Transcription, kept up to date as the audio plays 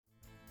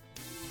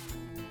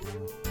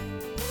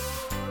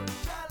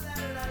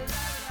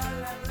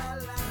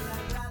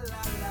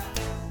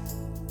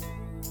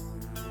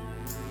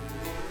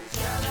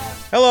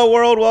Hello,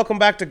 world. Welcome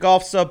back to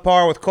Golf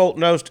Subpar with Colt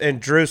Knost and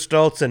Drew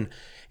Stoltz. And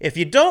if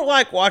you don't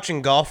like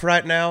watching golf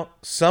right now,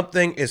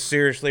 something is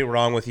seriously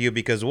wrong with you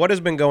because what has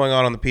been going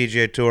on the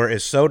PGA Tour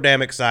is so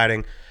damn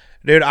exciting.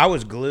 Dude, I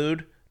was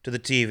glued to the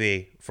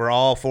TV for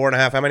all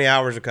 4.5, how many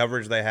hours of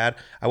coverage they had.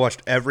 I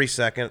watched every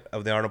second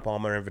of the Arnold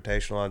Palmer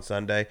Invitational on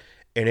Sunday,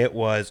 and it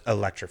was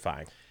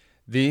electrifying.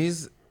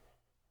 These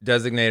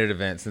designated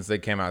events, since they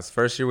came out, it's the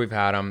first year we've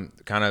had them,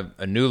 kind of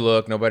a new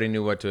look. Nobody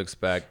knew what to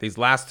expect. These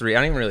last three, I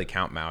don't even really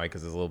count Maui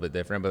because it's a little bit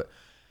different, but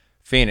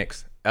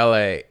Phoenix,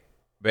 LA,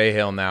 Bay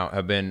Hill now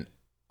have been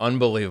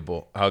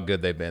unbelievable how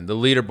good they've been. The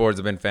leaderboards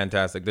have been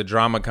fantastic. The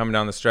drama coming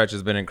down the stretch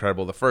has been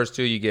incredible. The first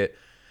two, you get,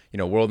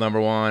 world number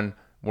one,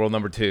 world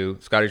number two,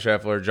 Scotty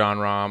Scheffler, Jon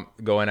Rahm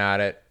going at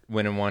it,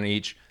 winning one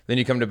each. Then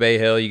you come to Bay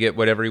Hill, you get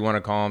whatever you want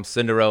to call him,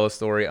 Cinderella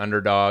story,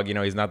 underdog.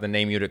 He's not the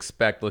name you'd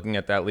expect looking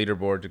at that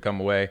leaderboard to come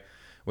away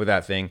with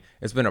that thing.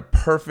 It's been a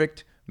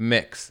perfect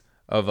mix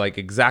of like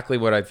exactly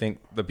what I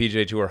think the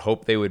PGA Tour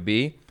hoped they would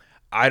be.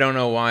 I don't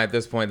know why at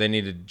this point they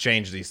need to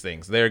change these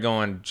things. They're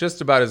going just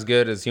about as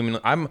good as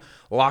human. I'm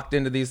locked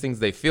into these things.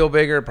 They feel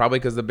bigger, probably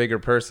because the bigger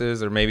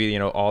purses or maybe,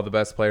 all the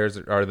best players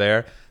are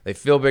there. They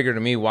feel bigger to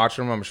me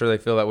watching them. I'm sure they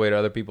feel that way to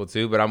other people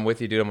too, but I'm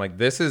with you, dude. I'm like,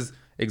 this is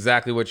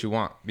exactly what you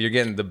want. You're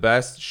getting the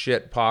best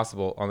shit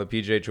possible on the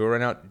PGA Tour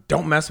right now.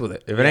 Don't mess with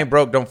it. If it ain't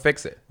broke, don't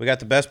fix it. We got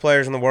the best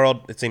players in the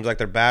world. It seems like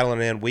they're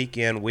battling in,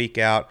 week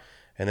out.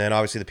 And then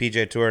obviously the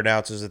PGA Tour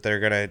announces that they're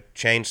going to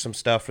change some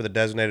stuff for the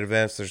designated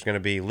events. There's going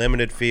to be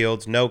limited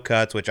fields, no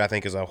cuts, which I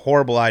think is a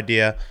horrible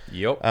idea.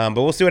 Yep. But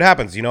we'll see what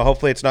happens.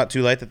 Hopefully it's not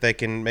too late that they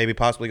can maybe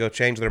possibly go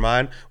change their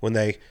mind when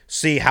they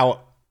see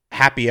how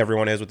happy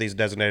everyone is with these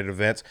designated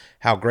events,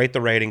 how great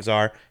the ratings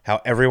are, how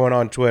everyone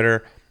on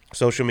Twitter,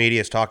 social media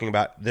is talking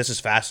about this is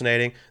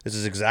fascinating. This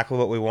is exactly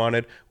what we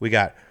wanted. We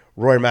got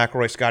Rory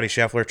McIlroy, Scotty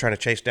Scheffler trying to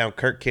chase down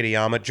Kurt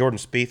Kitayama. Jordan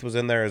Spieth was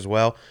in there as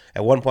well.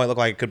 At one point, it looked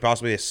like it could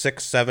possibly be a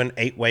 6, 7,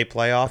 8-way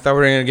playoff. I thought we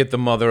were going to get the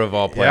mother of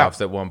all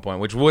playoffs at one point,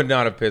 which would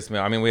not have pissed me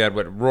off. I mean, we had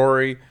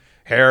Rory,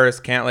 Harris,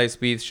 Cantlay,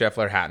 Spieth,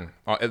 Scheffler, Hatton.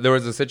 There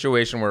was a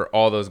situation where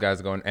all those guys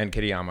are going, and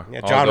Kitayama.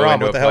 Yeah, Jon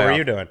Rahm, what the hell were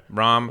you doing?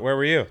 Rahm. Where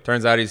were you?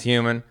 Turns out he's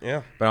human.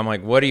 Yeah. But I'm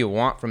like, what do you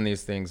want from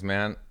these things,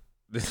 man?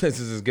 This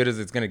is as good as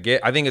it's going to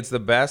get. I think it's the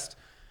best,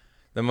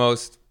 the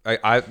most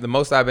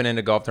I've been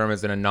into golf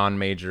tournaments in a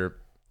non-major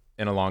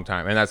in a long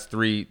time, and that's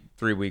three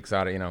weeks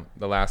out of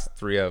the last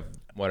three of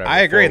whatever. I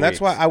agree, and that's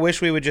weeks. why I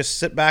wish we would just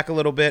sit back a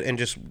little bit and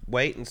just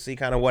wait and see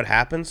kind of what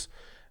happens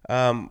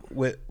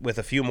with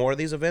a few more of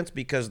these events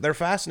because they're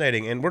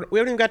fascinating, and we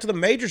haven't even got to the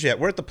majors yet.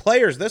 We're at the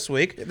Players this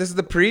week. This is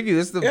the preview.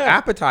 This is the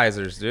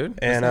appetizers, dude.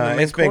 And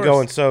it's been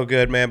going so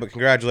good, man. But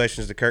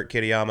congratulations to Kurt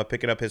Kitayama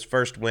picking up his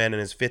first win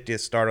and his 50th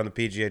start on the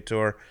PGA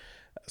Tour.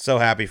 So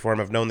happy for him.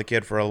 I've known the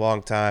kid for a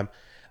long time.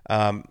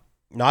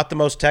 Not the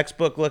most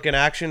textbook-looking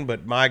action,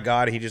 but my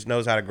God, he just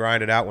knows how to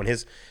grind it out. When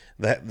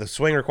the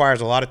swing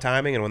requires a lot of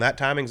timing, and when that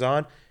timing's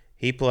on,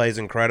 he plays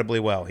incredibly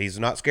well. He's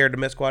not scared to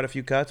miss quite a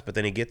few cuts, but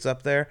then he gets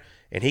up there,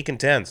 and he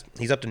contends.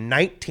 He's up to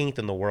 19th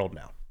in the world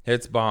now.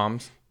 Hits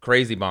bombs,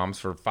 crazy bombs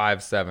for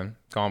 5.7.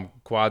 Call him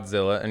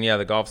Quadzilla. And,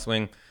 the golf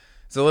swing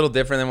is a little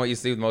different than what you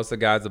see with most of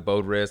the guys, the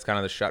bowed wrist, kind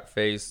of the shut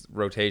face,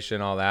 rotation,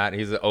 all that.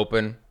 He's an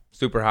open,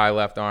 super high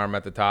left arm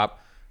at the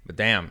top, but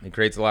damn, he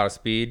creates a lot of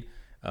speed.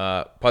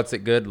 Putts it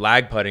good.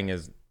 Lag putting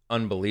is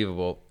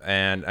unbelievable.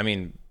 And, I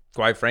mean,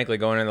 quite frankly,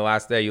 going into the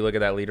last day, you look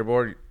at that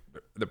leaderboard,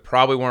 there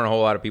probably weren't a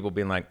whole lot of people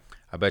being like,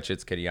 I bet you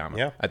it's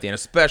Kitayama at the end,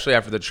 especially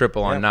after the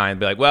triple on 9.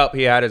 Be like, well,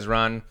 he had his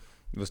run.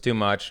 It was too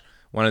much.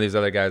 One of these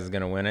other guys is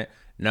going to win it.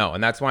 No,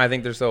 and that's why I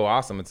think they're so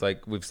awesome. It's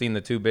like we've seen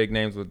the two big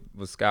names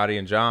with Scotty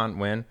and John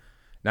win.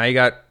 Now you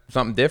got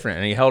something different,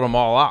 and he held them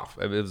all off.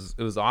 It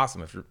was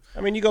awesome.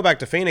 You go back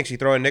to Phoenix, you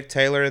throw in Nick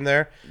Taylor in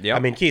there.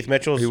 Yep. Keith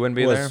Mitchell was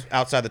there.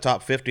 outside the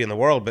top 50 in the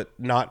world, but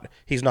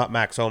he's not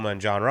Max Homa and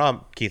Jon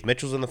Rahm. Keith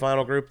Mitchell's in the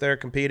final group there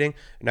competing.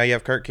 Now you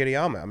have Kurt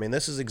Kitayama.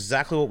 This is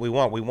exactly what we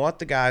want. We want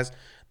the guys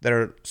that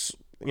are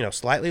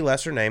slightly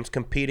lesser names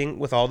competing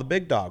with all the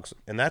big dogs,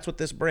 and that's what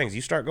this brings.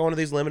 You start going to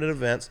these limited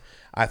events,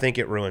 I think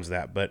it ruins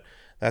that, but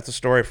that's a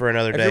story for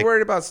another day. If you're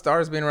worried about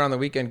stars being around the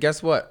weekend,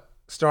 guess what?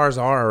 Stars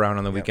are around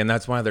on the weekend.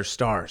 That's why they're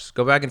stars.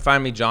 Go back and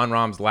find me Jon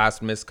Rahm's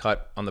last missed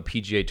cut on the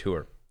PGA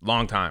Tour.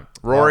 Long time.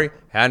 Rory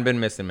hadn't been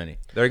missing many.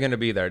 They're going to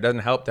be there. It doesn't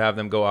help to have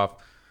them go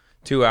off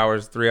 2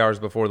 hours, 3 hours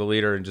before the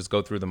leader and just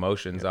go through the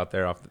motions out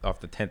there off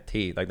the 10th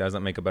tee. Like, that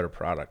doesn't make a better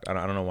product. I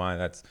don't know why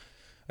that's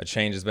a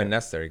change has been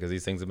necessary because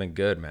these things have been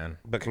good, man.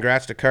 But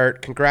congrats to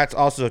Kurt. Congrats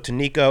also to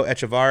Nico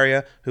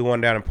Echevarria, who won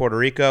down in Puerto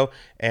Rico,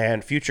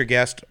 and future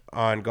guest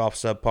on Golf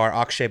Subpar,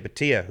 Akshay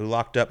Bhatia, who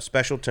locked up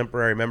special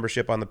temporary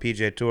membership on the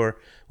PGA Tour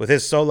with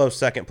his solo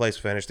second-place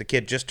finish. The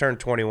kid just turned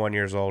 21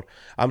 years old.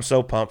 I'm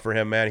so pumped for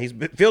him, man.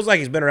 It feels like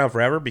he's been around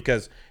forever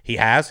because he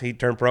has. He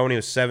turned pro when he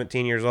was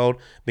 17 years old,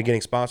 been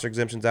getting sponsor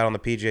exemptions out on the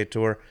PGA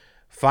Tour.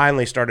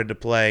 Finally started to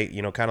play,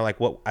 kind of like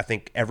what I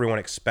think everyone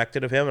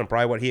expected of him and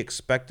probably what he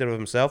expected of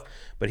himself,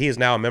 but he is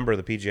now a member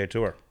of the PGA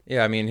Tour.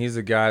 Yeah, he's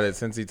a guy that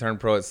since he turned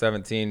pro at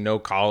 17, no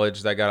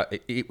college,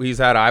 he's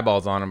had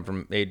eyeballs on him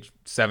from age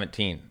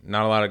 17.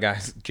 Not a lot of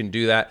guys can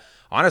do that.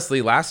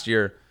 honestly, last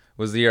year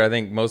was the year I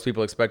think most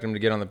people expect him to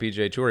get on the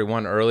PGA Tour. He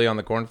won early on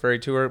the Korn Ferry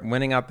Tour.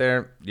 Winning out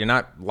there, you're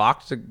not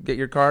locked to get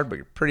your card, but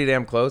you're pretty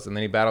damn close. And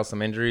then he battles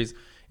some injuries,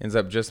 ends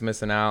up just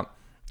missing out,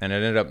 and it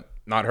ended up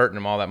not hurting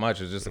him all that much.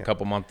 It was just a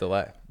couple-month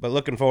delay. But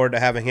looking forward to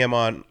having him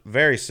on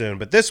very soon.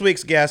 But this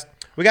week's guest,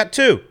 we got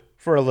two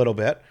for a little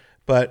bit,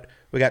 but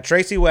we got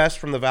Tracy West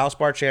from the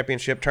Valspar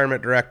Championship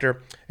tournament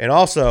director and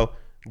also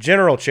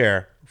general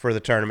chair for the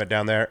tournament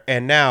down there.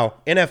 And now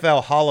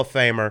NFL Hall of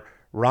Famer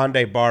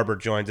Ronde Barber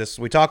joins us.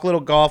 We talk a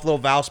little golf, a little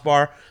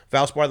Valspar.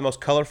 Valspar, the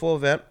most colorful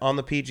event on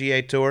the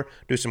PGA Tour.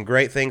 Do some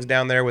great things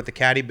down there with the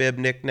caddy bib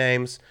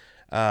nicknames.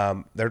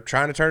 They're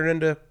trying to turn it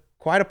into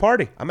quite a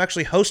party. I'm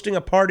actually hosting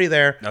a party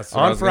there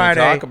on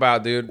Friday. Talk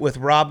about, dude, with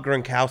Rob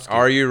Gronkowski.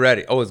 Are you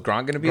ready? Oh, is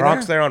Gronk going to be there?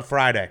 Gronk's there on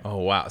Friday. Oh,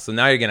 wow. So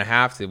now you're going to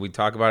have to. We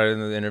talk about it in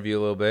the interview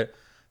a little bit.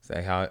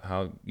 Say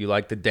how you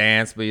like to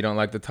dance, but you don't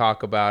like to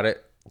talk about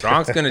it.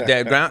 Gronk's gonna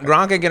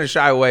Gronk ain't gonna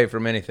shy away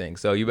from anything.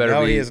 So you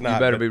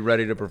better be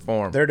ready to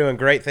perform. They're doing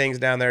great things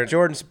down there.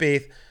 Jordan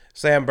Spieth,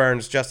 Sam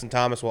Burns, Justin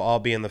Thomas will all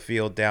be in the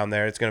field down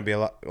there. It's going to be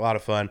a lot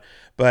of fun.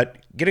 But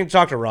getting to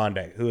talk to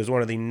Ronde, who is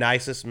one of the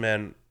nicest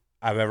men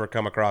I've ever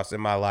come across in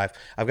my life.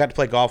 I've got to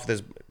play golf with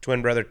his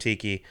twin brother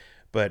Tiki,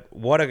 but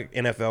what an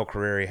NFL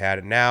career he had.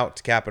 And now,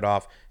 to cap it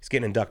off, he's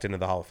getting inducted into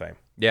the Hall of Fame.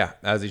 Yeah,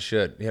 as he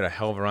should. He had a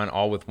hell of a run,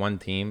 all with one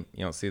team.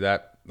 You don't see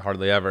that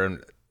hardly ever.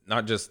 And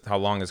not just how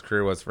long his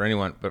career was for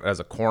anyone, but as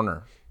a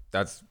corner.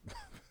 That's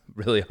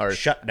really hard.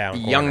 Shutdown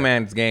corner. Young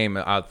man's game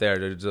out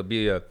there. To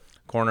be a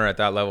corner at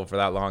that level for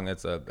that long,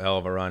 it's a hell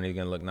of a run. He's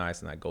going to look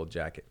nice in that gold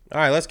jacket.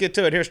 All right, let's get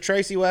to it. Here's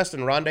Tracy West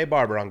and Ronde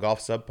Barber on Golf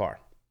Subpar.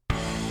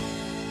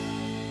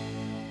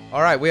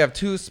 All right, we have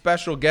two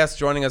special guests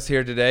joining us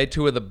here today,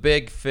 two of the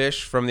big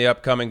fish from the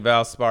upcoming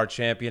Valspar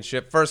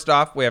Championship. First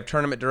off, we have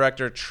tournament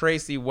director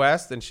Tracy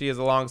West, and she is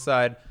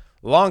alongside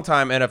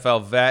longtime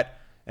NFL vet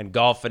and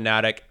golf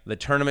fanatic, the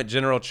tournament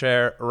general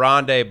chair,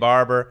 Ronde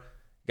Barber.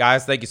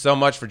 Guys, thank you so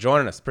much for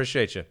joining us.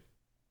 Appreciate you.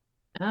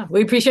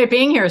 We appreciate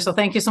being here, so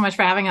thank you so much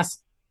for having us.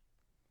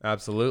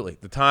 Absolutely.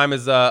 The time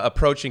is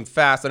approaching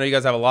fast. I know you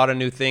guys have a lot of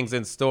new things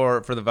in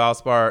store for the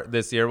Valspar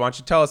this year. Why don't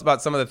you tell us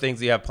about some of the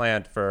things you have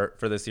planned for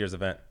this year's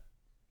event?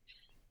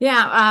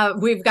 Yeah,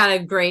 we've got a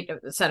great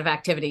set of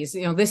activities.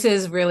 This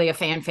is really a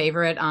fan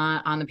favorite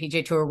on the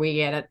PGA Tour. We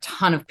get a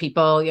ton of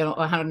people,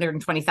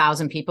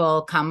 120,000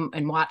 people come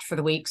and watch for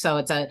the week. So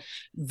it's a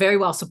very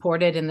well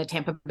supported in the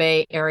Tampa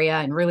Bay area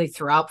and really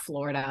throughout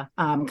Florida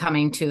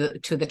coming to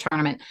the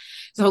tournament.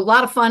 So a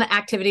lot of fun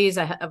activities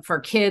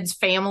for kids,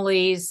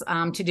 families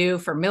to do,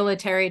 for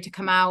military to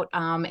come out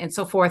and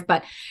so forth.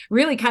 But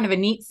really kind of a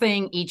neat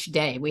thing each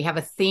day. We have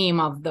a theme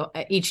of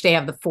each day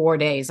of the 4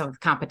 days of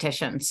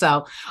competition.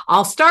 So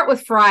I'll start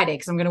with Friday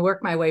because I'm going to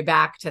work my way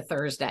back to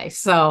Thursday.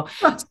 So,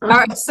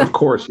 of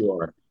course you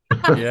are.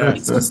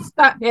 Yes,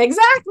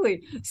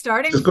 exactly.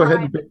 Starting. Just go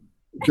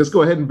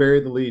ahead and bury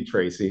the lead,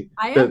 Tracy.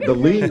 The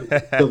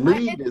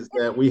lead is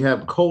that we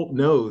have Colt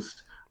Nost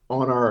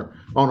on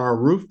our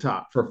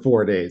rooftop for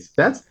 4 days.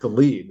 That's the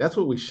lead. That's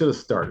what we should have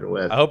started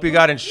with. I hope you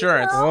got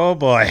insurance. Oh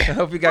boy. I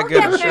hope you got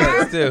good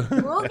insurance too.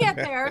 We'll get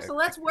there. So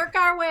let's work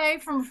our way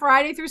from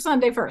Friday through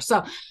Sunday first.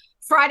 So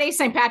Friday,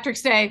 St.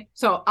 Patrick's Day.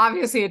 So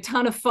obviously a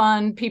ton of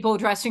fun. People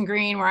dressed in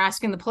green. We're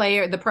asking the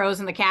pros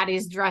and the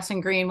caddies dress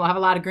in green. We'll have a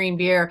lot of green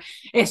beer.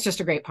 It's just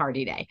a great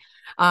party day.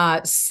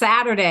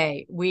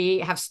 Saturday, we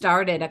have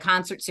started a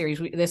concert series.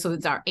 This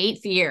was our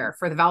 8th year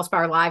for the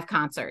Valspar Live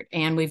concert.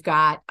 And we've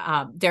got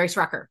Darius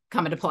Rucker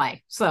coming to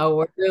play. So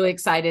we're really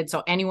excited.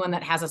 So anyone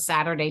that has a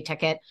Saturday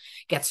ticket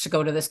gets to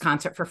go to this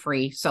concert for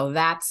free. So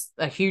that's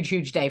a huge,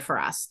 huge day for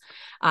us.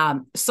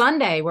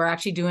 Sunday, we're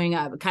actually doing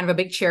a kind of a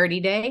big charity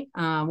day.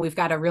 We've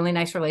got a really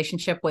nice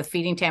relationship with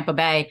Feeding Tampa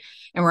Bay,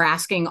 and we're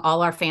asking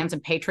all our fans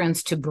and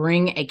patrons to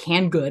bring a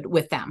canned good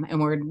with them. And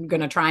we're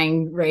going to try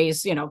and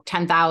raise,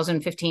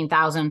 10,000,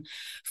 15,000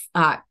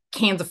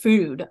 cans of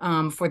food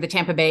for the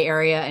Tampa Bay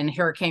area and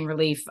hurricane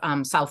relief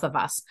south of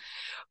us.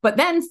 But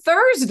then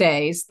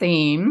Thursday's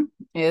theme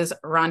is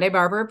Ronde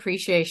Barber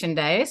Appreciation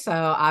Day. So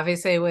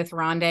obviously with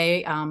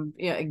Ronde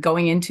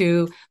going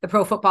into the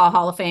Pro Football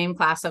Hall of Fame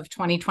class of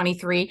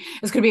 2023,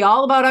 it's going to be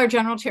all about our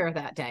general chair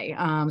that day.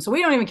 So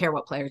we don't even care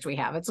what players we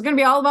have. It's going to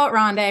be all about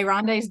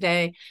Ronde's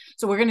day.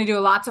 So we're going to do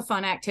lots of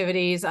fun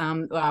activities.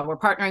 We're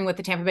partnering with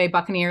the Tampa Bay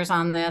Buccaneers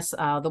on this.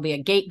 There'll be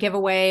a gate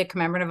giveaway, a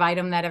commemorative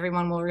item that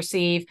everyone will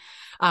receive.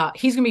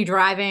 He's going to be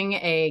driving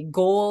a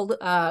gold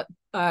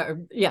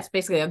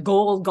basically a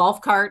gold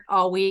golf cart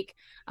all week.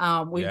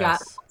 We've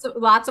got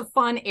lots of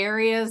fun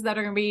areas that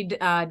are going to be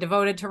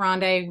devoted to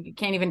Ronde. You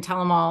can't even tell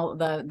them all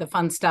the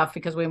fun stuff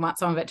because we want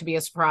some of it to be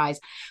a surprise.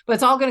 But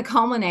it's all going to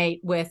culminate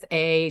with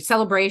a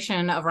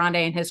celebration of Ronde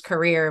and his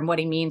career and what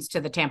he means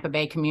to the Tampa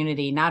Bay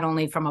community, not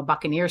only from a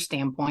Buccaneer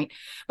standpoint,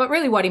 but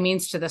really what he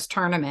means to this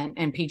tournament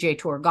and PGA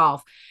Tour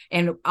golf.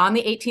 And on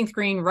the 18th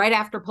green, right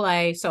after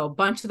play, so a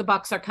bunch of the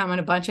Bucs are coming,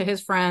 a bunch of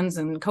his friends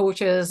and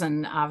coaches,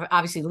 and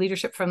obviously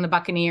leadership from the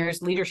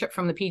Buccaneers, leadership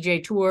from the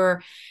PGA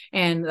Tour,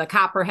 and the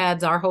Cop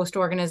Copperheads, our host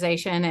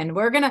organization, and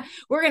we're gonna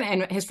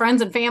and his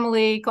friends and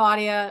family,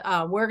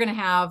 Claudia, we're gonna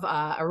have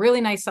a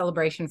really nice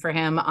celebration for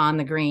him on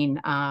the green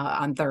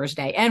on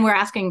Thursday, and we're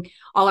asking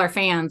all our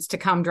fans to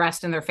come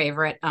dressed in their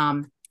favorite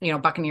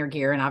Buccaneer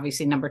gear, and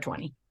obviously number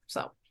 20.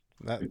 So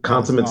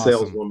consummate awesome.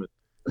 Saleswoman.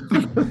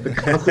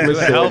 Do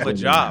a hell of a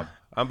job.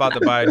 I'm about to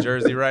buy a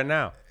jersey right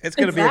now. It's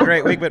going to be a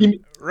great week. But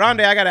Ronde,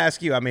 I got to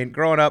ask you, I mean,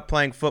 growing up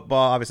playing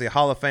football, obviously a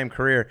Hall of Fame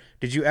career,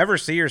 did you ever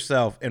see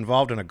yourself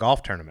involved in a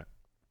golf tournament?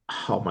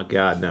 Oh, my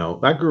God, no.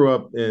 I grew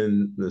up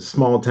in the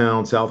small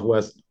town,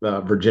 Southwest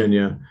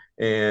Virginia,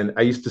 and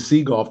I used to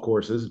see golf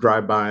courses,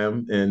 drive by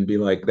them, and be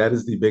like, that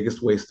is the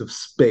biggest waste of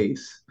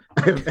space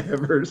I've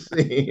ever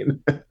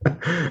seen.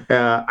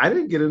 I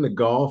didn't get into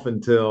golf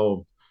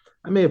until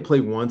I may have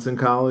played once in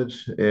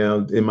college,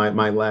 in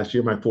my last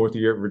year, my fourth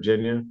year at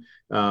Virginia.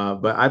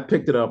 But I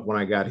picked it up when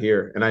I got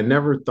here, and I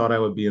never thought I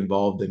would be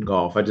involved in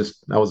golf. I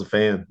was a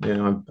fan.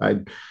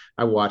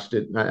 I watched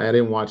it. I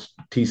didn't watch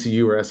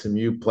TCU or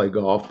SMU play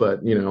golf,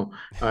 but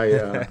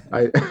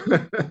I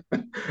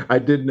I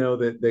did know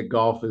that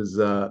golf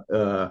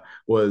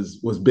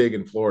was big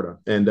in Florida.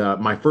 And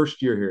my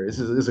first year here, this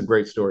is a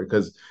great story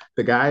because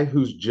the guy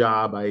whose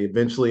job I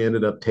eventually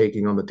ended up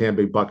taking on the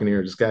Tampa Bay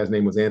Buccaneers, this guy's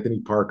name was Anthony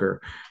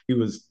Parker. He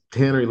was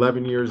 10 or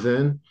 11 years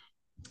in.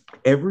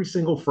 Every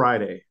single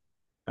Friday,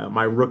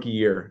 my rookie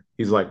year,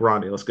 he's like,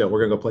 Ronde, let's go. We're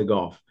going to go play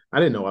golf. I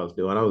didn't know what I was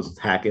doing. I was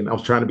hacking. I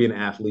was trying to be an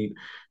athlete,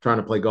 trying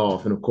to play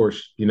golf. And of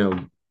course,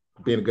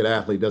 being a good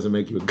athlete doesn't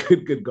make you a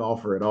good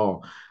golfer at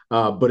all.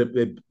 But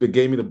it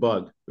gave me the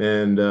bug.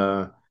 And,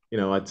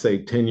 I'd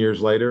say 10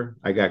 years later,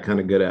 I got kind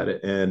of good at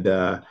it. And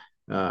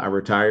I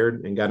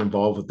retired and got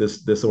involved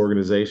with this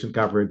organization,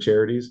 Copperhead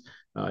Charities,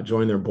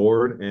 joined their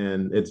board.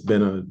 And it's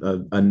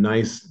been a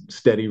nice,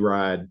 steady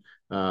ride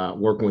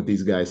working with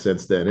these guys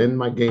since then. And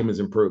my game has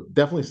improved,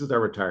 definitely since I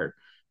retired.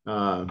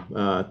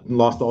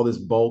 Lost all this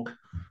bulk.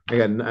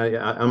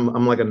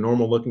 I'm like a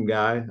normal looking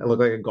guy. I look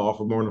like a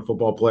golfer more than a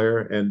football player,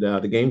 and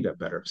the game got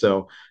better.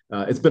 So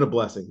it's been a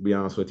blessing, to be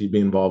honest with you,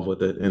 being involved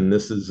with it. And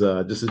this is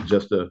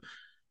just a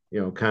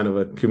kind of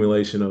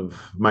accumulation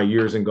of my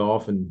years in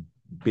golf and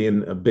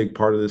being a big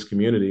part of this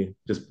community.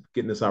 Just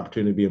getting this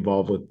opportunity to be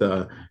involved with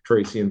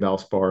Tracy and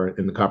Valspar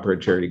in the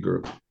Copperhead Charity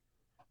Group.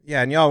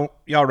 Yeah, and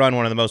y'all run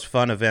one of the most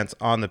fun events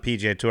on the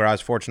PGA Tour. I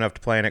was fortunate enough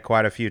to play in it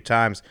quite a few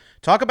times.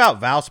 Talk about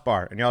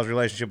Valspar and y'all's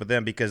relationship with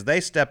them, because they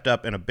stepped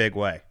up in a big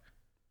way.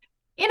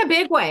 In a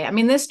big way. I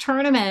mean, this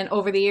tournament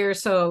over the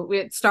years, so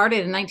it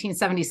started in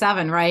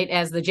 1977, right,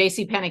 as the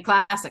JCPenney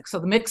Classic, so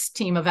the mixed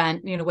team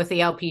event, with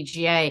the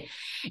LPGA.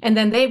 And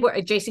then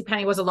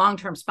JCPenney was a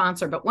long-term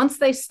sponsor, but once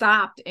they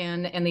stopped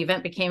and the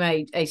event became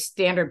a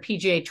standard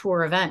PGA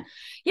Tour event,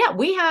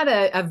 we had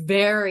a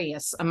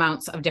various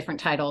amounts of different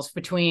titles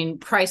between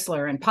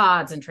Chrysler and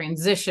Pods and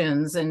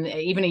Transitions, and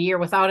even a year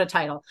without a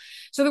title.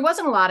 So there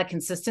wasn't a lot of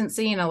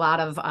consistency and a lot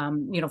of,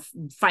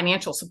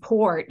 financial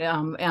support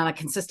on a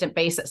consistent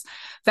basis.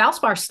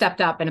 Valspar stepped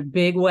up in a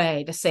big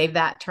way to save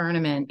that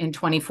tournament in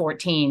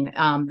 2014.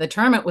 The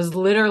tournament was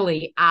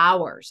literally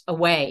hours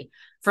away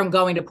from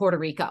going to Puerto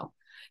Rico.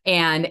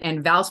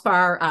 And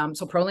Valspar,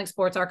 so ProLink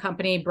Sports, our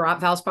company, brought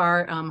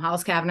Valspar,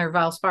 Hollis Cavanagh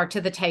Valspar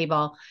to the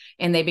table,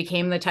 and they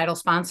became the title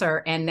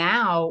sponsor. And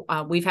now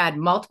we've had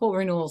multiple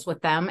renewals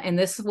with them, and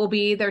this will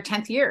be their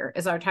 10th year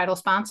as our title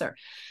sponsor.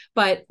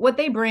 But what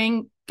they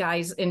bring,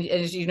 guys, and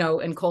as you know,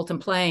 in Colton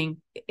playing,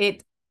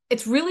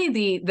 it's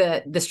really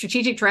the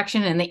strategic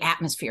direction and the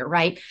atmosphere,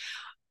 right?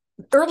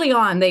 Early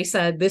on, they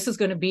said this is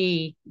going to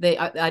be the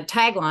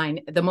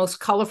tagline, the most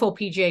colorful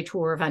PGA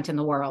Tour event in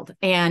the world,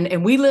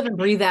 and we live and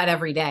breathe that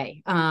every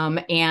day.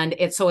 And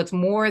it's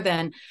more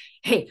than,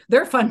 hey,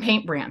 they're a fun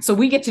paint brand, so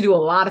we get to do a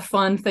lot of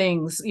fun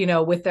things,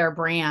 with their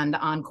brand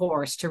on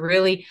course to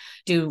really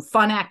do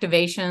fun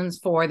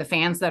activations for the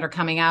fans that are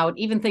coming out,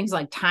 even things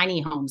like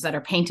tiny homes that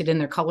are painted in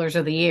their colors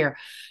of the year,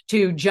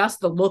 to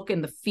just the look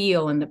and the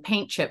feel and the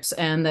paint chips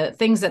and the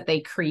things that they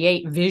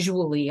create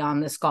visually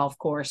on this golf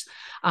course.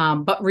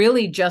 But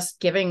really just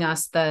giving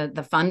us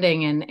the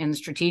funding and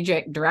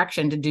strategic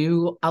direction to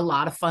do a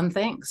lot of fun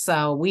things.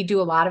 So we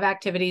do a lot of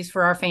activities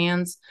for our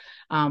fans.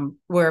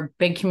 We're a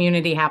big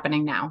community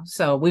happening now.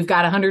 So we've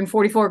got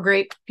 144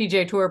 great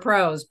PGA Tour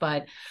pros,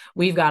 but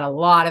we've got a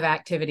lot of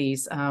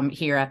activities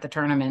here at the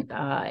tournament,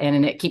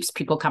 and it keeps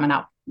people coming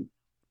out.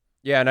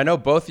 Yeah, and I know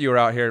both of you are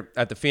out here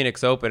at the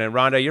Phoenix Open, and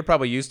Ronde, you're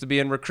probably used to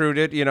being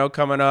recruited,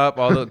 coming up.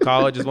 All the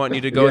colleges wanting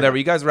you to go there. But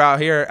you guys were out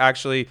here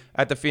actually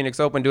at the Phoenix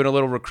Open doing a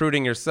little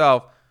recruiting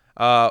yourself.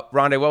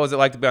 Ronde, what was it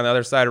like to be on the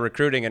other side of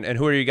recruiting, and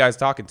who are you guys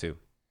talking to?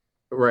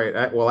 Right.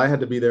 I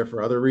had to be there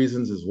for other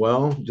reasons as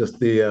well. Just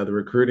the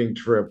recruiting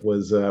trip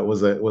was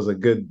a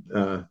good,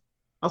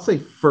 I'll say,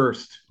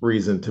 first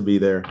reason to be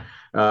there.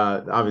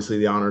 Obviously,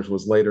 the honors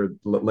was later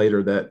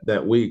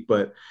that week,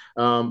 but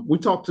we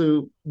talked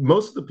to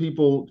most of the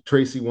people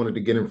Tracy wanted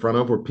to get in front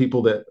of were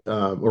people that,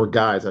 or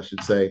guys, I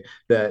should say,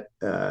 that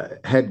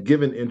had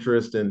given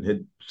interest and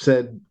had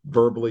said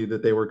verbally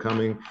that they were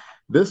coming.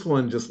 This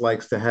one just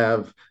likes to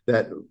have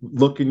that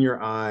look in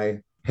your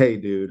eye hey,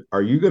 dude,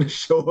 are you going to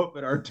show up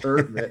at our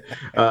tournament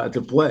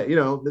to play?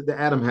 The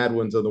Adam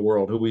Hadwins of the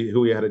world, who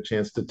we had a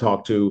chance to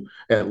talk to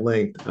at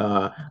length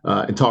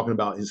and talking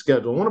about his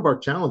schedule. One of our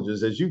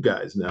challenges, as you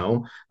guys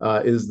know,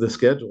 is the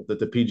schedule that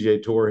the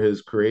PGA Tour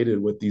has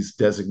created with these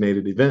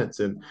designated events.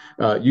 And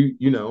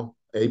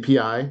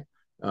API,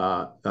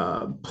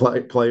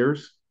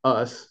 players,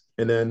 us,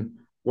 and then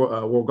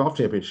World Golf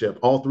Championship.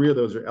 All three of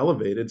those are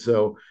elevated.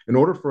 So in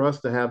order for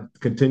us to have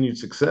continued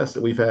success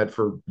that we've had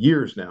for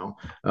years now,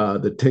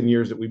 the 10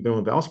 years that we've been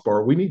with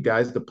Valspar, we need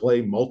guys to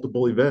play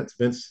multiple events.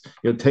 Vince,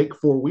 take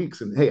 4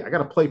 weeks and, hey, I got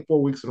to play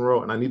 4 weeks in a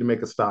row and I need to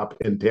make a stop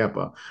in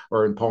Tampa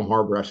or in Palm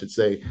Harbor, I should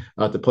say,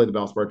 to play the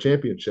Valspar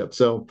Championship.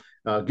 So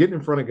getting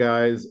in front of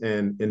guys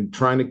and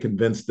trying to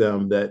convince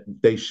them that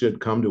they should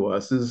come to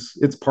us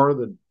it's part of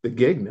the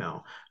gig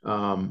now.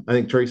 I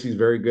think Tracy's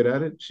very good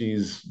at it.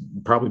 She's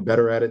probably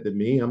better at it than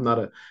me. I'm not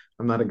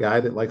a guy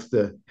that likes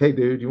to, hey,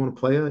 dude, you want to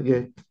play us?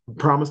 Yeah,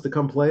 promise to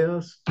come play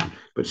us.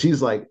 But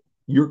she's like,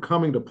 you're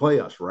coming to play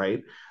us,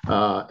 right?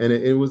 And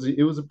it was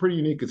a pretty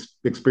unique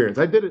experience.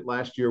 I did it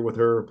last year with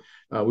her.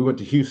 We went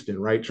to Houston,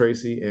 right,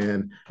 Tracy?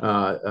 And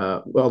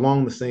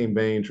along the same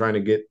vein, trying to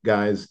get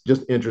guys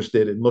just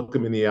interested and look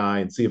them in the eye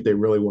and see if they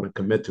really want to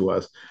commit to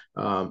us.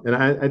 And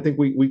I think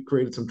we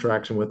created some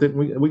traction with it.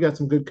 And we got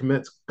some good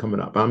commits coming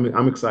up.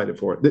 I'm excited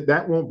for it.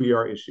 That won't be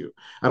our issue.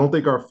 I don't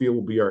think our field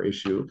will be our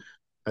issue.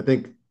 I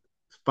think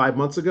 5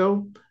 months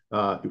ago,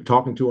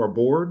 talking to our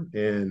board,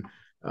 and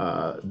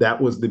that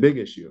was the big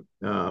issue.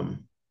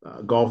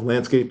 Golf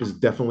landscape has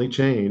definitely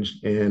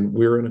changed, and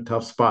we're in a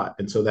tough spot.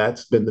 And so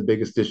that's been the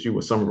biggest issue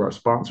with some of our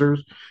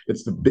sponsors.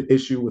 It's the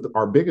issue with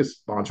our biggest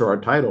sponsor, our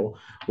title,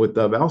 with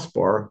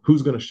Valspar,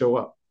 who's going to show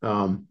up.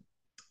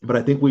 But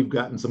I think we've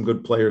gotten some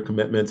good player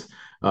commitments,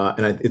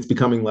 and it's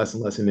becoming less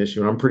and less an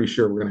issue. And I'm pretty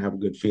sure we're going to have a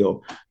good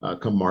field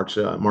come March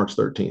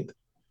 13th.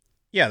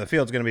 Yeah, the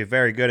field's going to be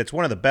very good. It's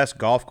one of the best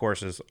golf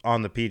courses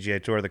on the PGA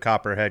Tour, the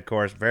Copperhead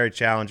course. Very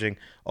challenging,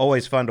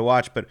 always fun to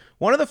watch. But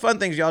one of the fun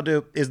things y'all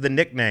do is the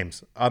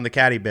nicknames on the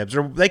caddy bibs.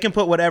 Or they can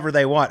put whatever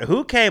they want.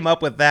 Who came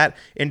up with that,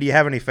 and do you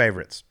have any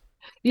favorites?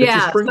 Yeah,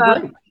 it's spring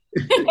break.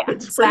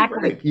 It's spring exactly.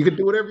 break. You can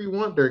do whatever you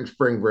want during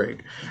spring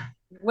break.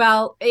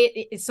 Well,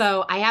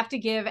 so I have to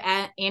give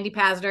Andy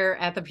Pazder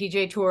at the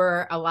PGA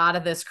Tour a lot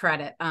of this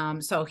credit.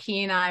 So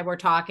he and I were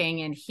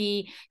talking, and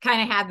he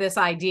kind of had this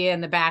idea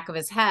in the back of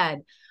his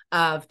head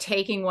of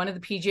taking one of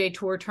the PGA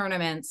Tour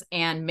tournaments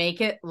and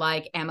make it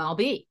like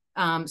MLB.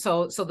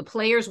 So the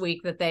Players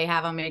Week that they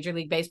have on Major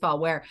League Baseball,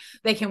 where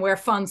they can wear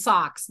fun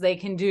socks, they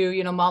can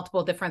do,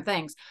 multiple different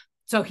things.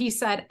 So he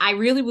said, I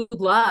really would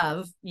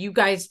love you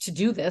guys to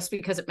do this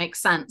because it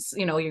makes sense.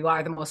 You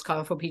are the most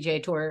colorful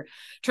PGA Tour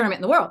tournament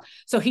in the world.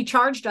 So he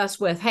charged us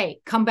with, hey,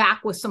 come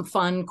back with some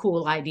fun,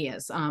 cool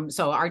ideas.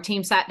 So our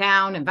team sat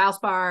down and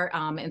Valspar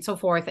and so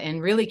forth,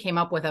 and really came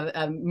up with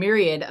a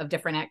myriad of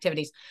different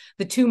activities.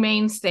 The two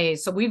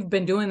mainstays. So we've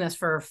been doing this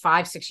for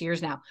 5-6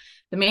 years now.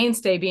 The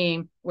mainstay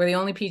being we're the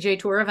only PGA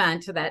Tour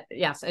event that,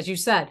 yes, as you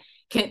said,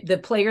 the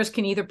players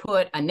can either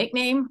put a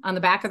nickname on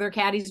the back of their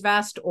caddy's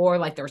vest or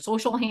like their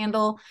social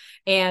handle.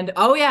 And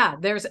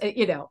there's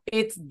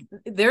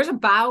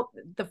about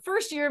the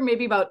first year,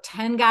 maybe about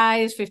 10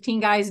 guys, 15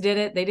 guys did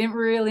it. They didn't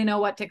really know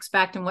what to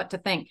expect and what to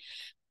think.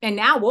 And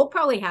now we'll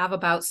probably have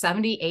about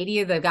 70, 80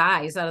 of the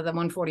guys out of the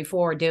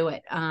 144 do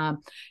it.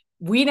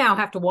 We now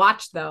have to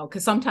watch though,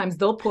 because sometimes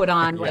they'll put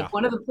on like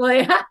one of the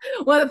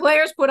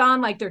players put on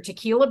like their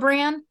tequila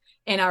brand.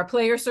 And our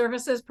player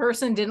services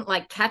person didn't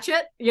catch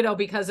it,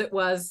 because it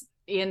was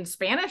in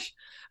Spanish,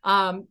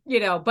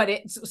 but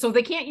so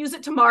they can't use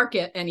it to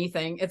market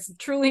anything. It's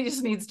truly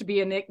just needs to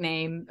be a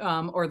nickname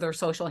or their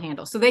social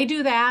handle. So they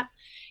do that.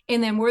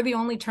 And then we're the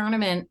only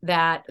tournament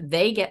that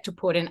they get to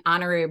put an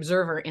honorary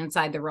observer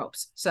inside the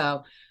ropes.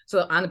 So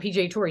on the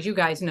PGA Tour, as you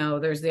guys know,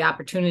 there's the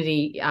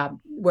opportunity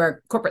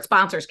where corporate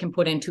sponsors can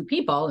put in 2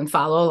 people and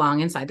follow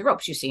along inside the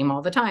ropes. You see them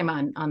all the time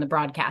on the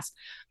broadcast.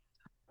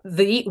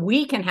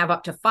 We can have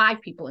up to 5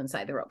 people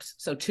inside the ropes.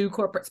 So 2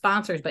 corporate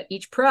sponsors, but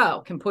each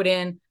pro can put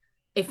in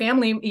a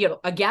family,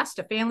 a guest,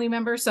 a family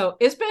member. So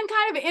it's been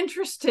kind of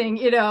interesting.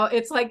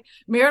 It's like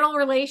marital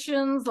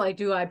relations. Like,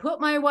 do I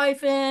put my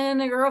wife in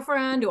a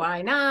girlfriend? Do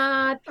I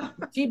not?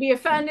 She'd be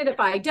offended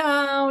if I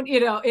don't.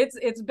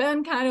 It's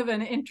been kind of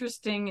an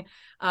interesting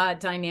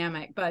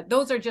dynamic. But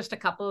those are just a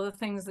couple of the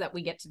things that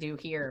we get to do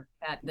here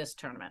at this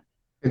tournament.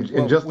 And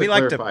just to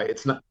clarify,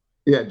 it's not.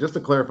 Yeah, just to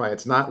clarify,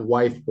 it's not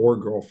wife or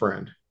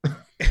girlfriend.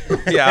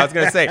 Yeah, I was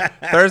gonna say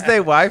Thursday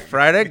wife,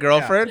 Friday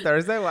girlfriend,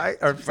 Thursday wife,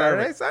 or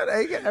Saturday,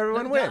 Sunday.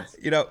 Everyone wins.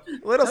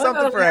 Little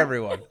something for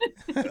everyone.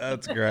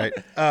 That's great.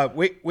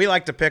 We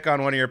like to pick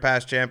on one of your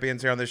past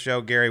champions here on this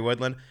show, Gary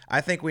Woodland.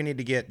 I think we need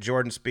to get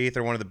Jordan Spieth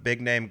or one of the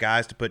big name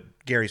guys to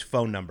put Gary's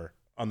phone number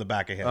on the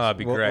back of his. Oh, it'd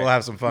be great. We'll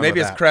have some fun. Maybe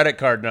with his credit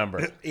card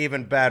number.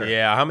 Even better.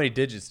 Yeah. How many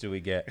digits do we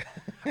get?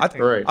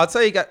 Right. I'll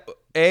tell you guys.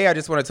 I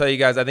just want to tell you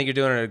guys, I think you're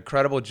doing an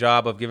incredible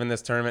job of giving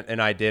this tournament an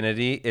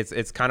identity.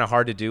 It's kind of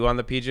hard to do on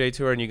the PGA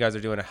Tour, and you guys are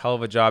doing a hell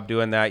of a job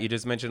doing that. You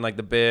just mentioned like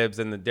the bibs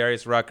and the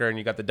Darius Rucker, and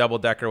you got the double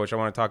decker, which I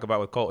want to talk about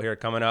with Colt here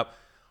coming up.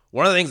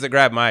 One of the things that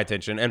grabbed my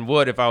attention and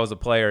would if I was a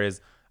player is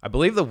I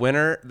believe the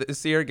winner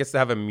this year gets to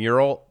have a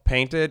mural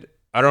painted.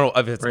 I don't know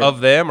if it's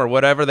of them or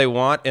whatever they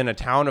want in a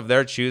town of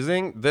their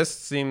choosing. This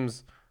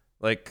seems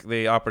like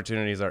the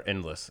opportunities are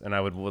endless, and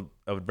I would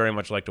very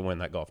much like to win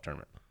that golf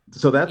tournament.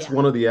 So that's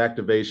one of the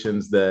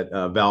activations that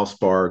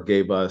Valspar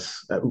gave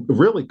us,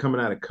 really coming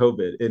out of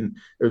COVID. And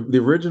the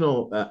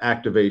original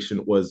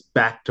activation was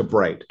Back to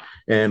Bright,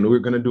 and we were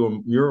going to do a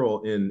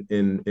mural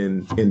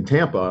in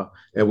Tampa,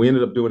 and we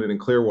ended up doing it in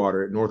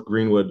Clearwater at North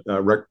Greenwood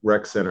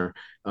Rec Center,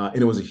 and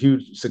it was a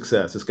huge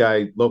success. This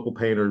guy, local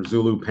painter,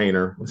 Zulu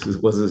painter,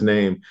 was his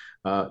name,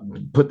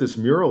 put this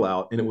mural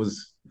out, and it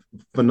was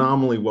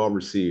phenomenally well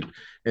received.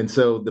 And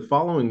so the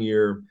following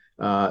year,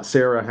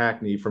 Sarah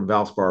Hackney from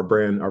Valspar,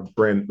 our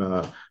brand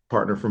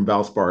partner from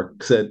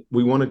Valspar, said,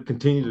 we want to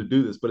continue to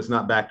do this, but it's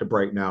not Back to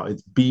Bright now.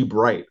 It's Be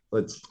Bright.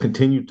 Let's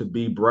continue to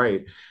be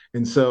bright.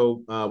 And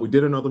so we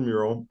did another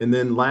mural. And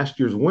then last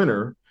year's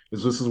winner,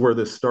 this is where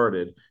this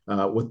started,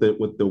 with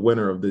the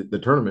winner of the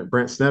tournament,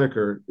 Brent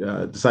Snedeker,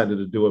 decided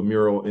to do a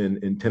mural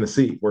in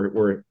Tennessee,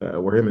 where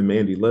him and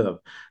Mandy live.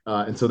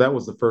 And so that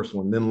was the first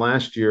one. Then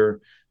last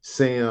year,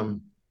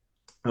 Sam,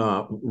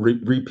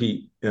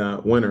 repeat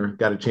winner,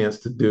 got a chance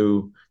to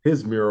do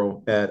his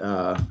mural at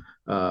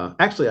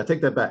actually, I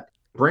take that back.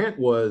 Brant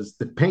was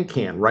the paint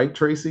can, right,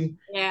 Tracy?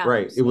 Yeah.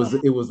 Right. It was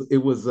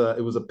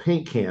a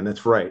paint can.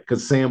 That's right.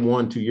 Because Sam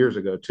won 2 years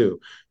ago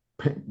too.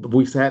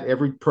 We had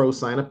every pro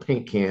sign a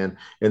paint can,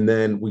 and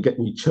then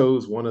we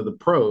chose one of the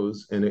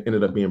pros, and it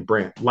ended up being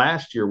Brant.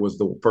 Last year was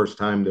the first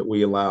time that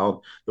we allowed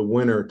the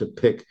winner to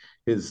pick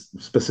his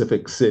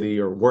specific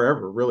city or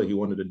wherever really he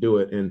wanted to do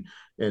it.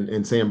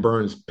 And Sam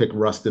Burns picked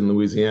Ruston,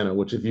 Louisiana,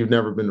 which if you've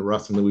never been to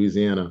Ruston,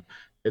 Louisiana,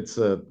 it's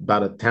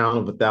about a town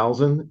of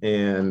 1,000,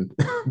 and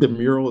the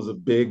mural is a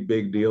big,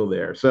 big deal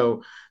there.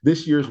 So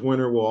this year's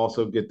winner will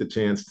also get the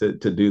chance to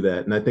do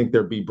that. And I think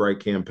their Be Bright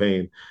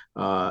campaign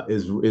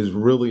is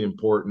really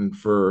important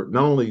for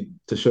not only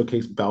to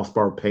showcase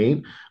Valspar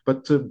paint,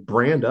 but to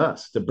brand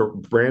us, to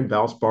brand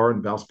Valspar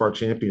and Valspar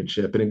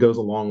Championship. And it goes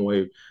a long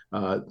way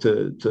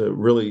to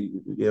really,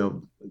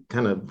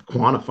 kind of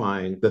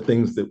quantifying the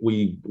things that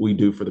we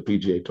do for the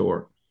PGA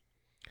Tour.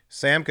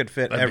 Sam could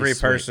fit every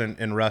person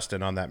in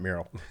Ruston on that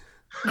mural.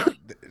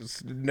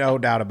 No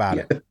doubt about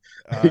it.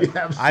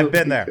 I've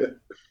been there.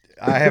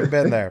 I have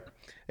been there.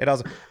 It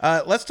also.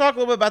 Let's talk a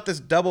little bit about this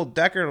double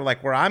decker,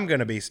 like where I'm going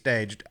to be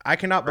staged. I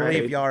cannot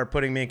believe y'all are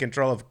putting me in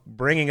control of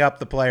bringing up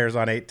the players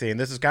on 18.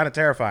 This is kind of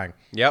terrifying.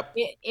 Yep.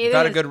 You've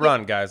got a good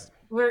run, guys.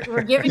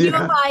 We're giving you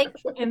a mic,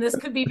 and this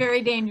could be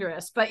very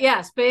dangerous. But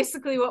yes,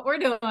 basically what we're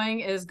doing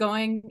is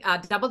going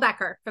double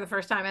decker for the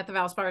first time at the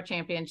Valspar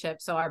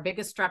Championship. So our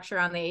biggest structure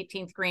on the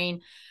 18th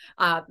green,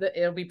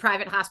 it'll be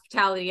private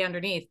hospitality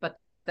underneath, but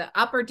the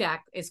upper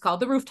deck is called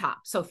the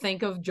rooftop. So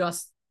think of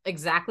just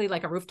exactly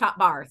like a rooftop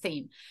bar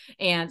theme.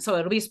 And so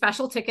it'll be a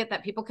special ticket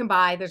that people can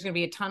buy. There's going to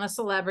be a ton of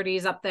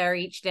celebrities up there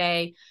each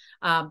day,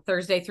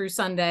 Thursday through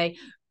Sunday.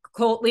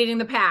 Colt leading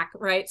the pack,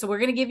 right? So we're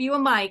going to give you a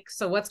mic.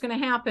 So what's going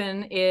to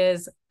happen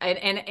is,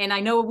 and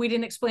I know we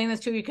didn't explain this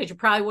to you because you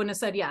probably wouldn't have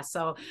said yes.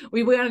 So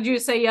we wanted you to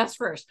say yes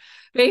first.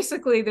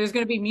 Basically, there's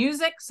going to be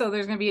music. So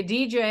there's going to be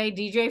a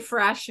DJ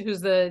Fresh,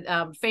 who's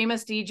the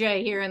famous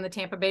DJ here in the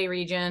Tampa Bay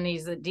region.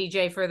 He's the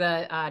DJ for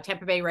the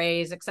Tampa Bay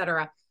Rays,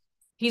 etc.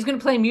 He's going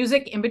to play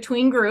music in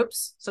between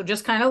groups. So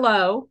just kind of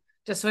low,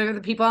 just for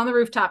the people on the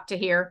rooftop to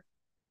hear.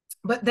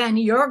 But then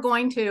you're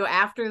going to,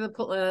 after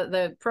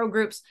the pro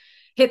groups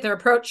hit their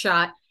approach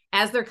shot,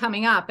 as they're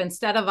coming up,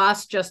 instead of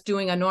us just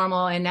doing a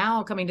normal, and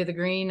now coming to the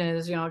green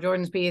is,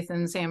 Jordan Spieth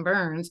and Sam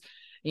Burns,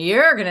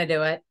 you're going to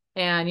do it,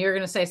 and you're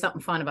going to say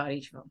something fun about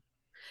each of them.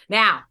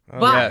 Now,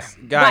 yes,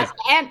 guys,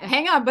 and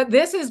hang on, but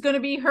this is going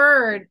to be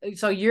heard.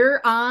 So you're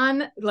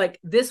on,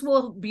 this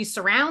will be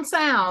surround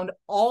sound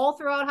all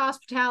throughout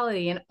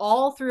hospitality and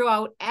all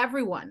throughout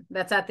everyone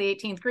that's at the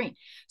 18th green.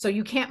 So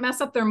you can't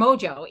mess up their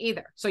mojo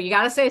either. So you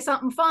got to say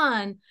something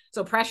fun.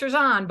 So pressure's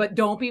on, but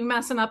don't be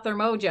messing up their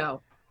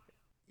mojo.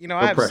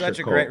 I have such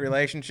a great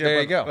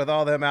relationship with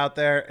all them out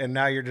there, and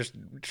now you're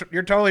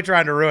totally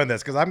trying to ruin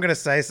this because I'm going to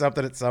say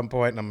something at some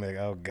point, and I'm like,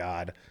 oh,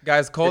 God.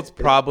 Guys, Colt's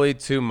probably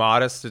too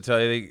modest to tell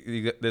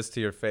you this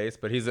to your face,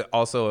 but he's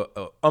also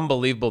an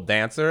unbelievable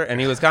dancer, and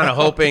he was kind of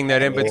hoping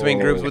that in between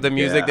groups with the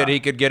music that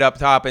he could get up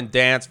top and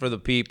dance for the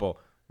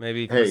people.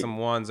 Maybe some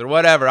ones or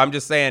whatever. I'm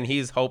just saying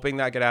he's hoping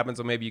that could happen,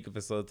 so maybe you could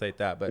facilitate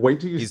that, but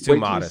he's too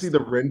modest. Till you see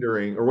the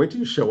rendering, or wait till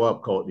you show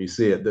up, Colt, and you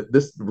see it.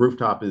 This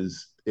rooftop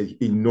is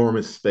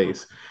enormous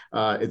space.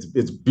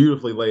 It's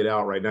beautifully laid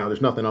out right now.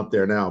 There's nothing up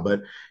there now,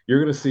 but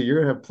you're going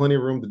to have plenty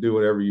of room to do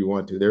whatever you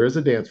want to. There is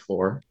a dance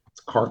floor.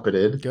 It's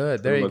carpeted.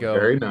 Good. There you go.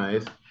 Very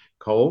nice.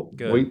 Colt,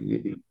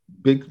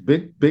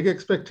 big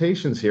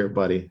expectations here,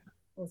 buddy.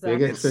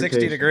 Exactly. It's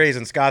 60 degrees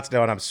in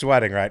Scottsdale, and I'm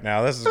sweating right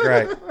now. This is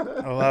great.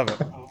 I love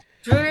it.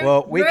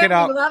 Drew, we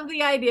love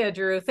the idea,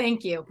 Drew.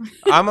 Thank you.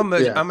 I'm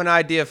an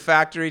idea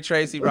factory,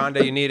 Tracy. Ronde,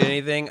 you need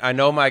anything? I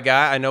know my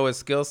guy. I know his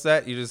skill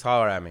set. You just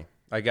holler at me.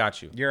 I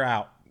got you. You're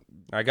out.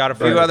 I got a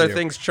few other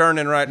things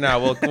churning right now.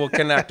 We'll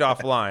connect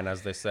offline,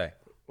 as they say.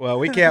 Well,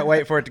 we can't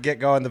wait for it to get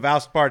going. The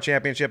Valspar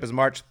Championship is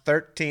March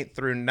 13th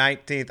through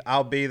 19th.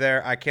 I'll be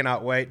there. I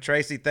cannot wait.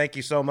 Tracy, thank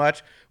you so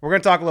much. We're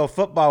going to talk a little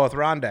football with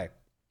Ronde.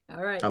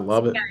 All right. I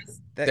love it.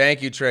 Guys.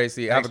 Thank you,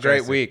 Tracy. Thanks, Have a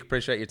great Tracy. week.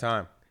 Appreciate your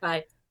time.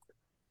 Bye.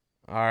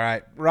 All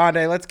right.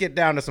 Ronde, let's get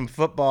down to some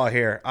football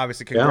here.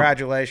 Obviously,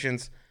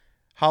 congratulations. Yeah.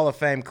 Hall of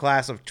Fame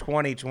class of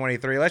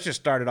 2023. Let's just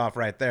start it off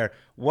right there.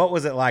 What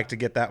was it like to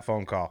get that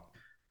phone call?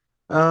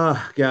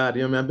 God,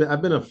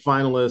 I've been a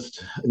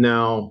finalist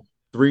now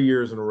 3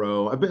 years in a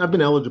row. I've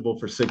been eligible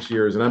for 6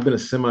 years, and I've been a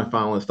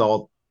semifinalist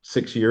all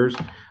 6 years.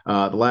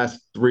 The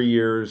last 3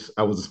 years,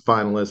 I was a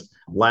finalist.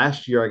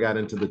 Last year, I got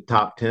into the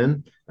top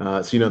 10.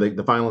 So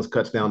the finalist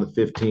cuts down to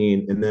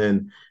 15, and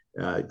then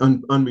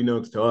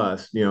unbeknownst to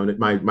us,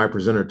 my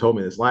presenter told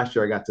me this. Last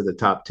year, I got to the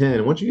top 10,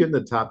 and once you get in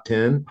the top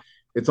 10,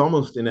 it's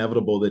almost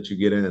inevitable that you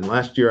get in.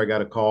 Last year, I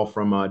got a call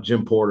from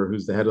Jim Porter,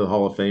 who's the head of the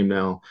Hall of Fame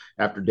now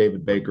after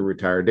David Baker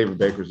retired. David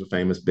Baker's a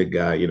famous big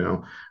guy,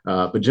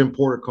 but Jim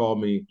Porter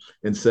called me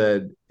and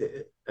said,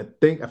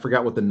 I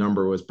forgot what the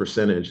number was,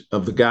 percentage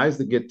of the guys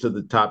that get to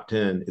the top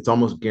 10, it's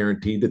almost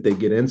guaranteed that they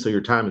get in. So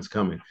your time is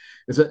coming.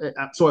 And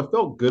so I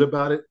felt good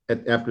about it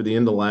after the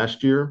end of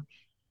last year.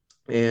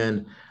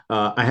 And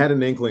I had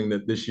an inkling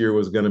that this year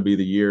was going to be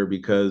the year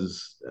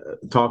because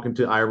talking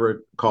to Ira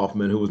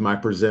Kaufman, who was my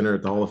presenter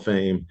at the Hall of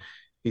Fame,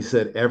 he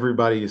said,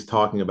 everybody is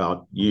talking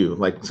about you.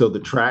 So the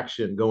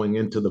traction going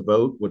into the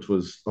vote, which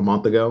was a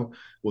month ago,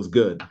 was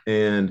good.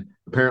 And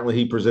apparently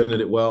he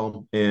presented it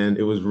well. And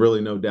it was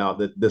really no doubt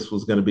that this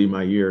was going to be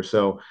my year.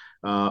 So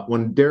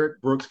when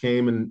Derek Brooks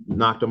came and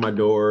knocked on my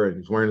door and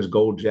he's wearing his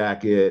gold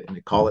jacket and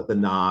they call it the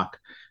knock,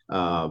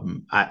 I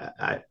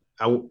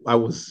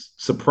was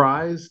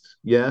surprised,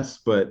 yes,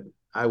 but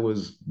I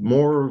was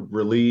more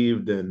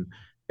relieved and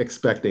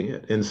expecting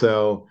it. And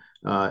so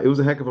it was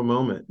a heck of a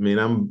moment. I mean,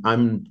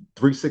 I'm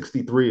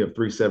 363 of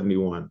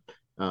 371.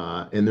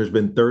 And there's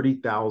been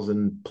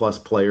 30,000 plus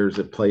players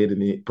that played in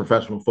the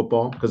professional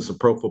football, because it's a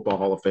Pro Football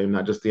Hall of Fame,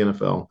 not just the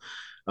NFL,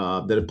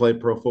 that have played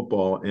pro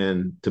football.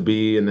 And to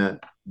be in that,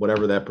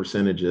 whatever that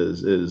percentage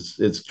is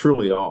it's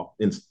truly all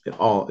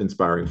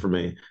inspiring for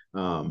me.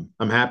 I'm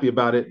happy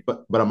about it,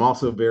 but I'm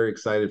also very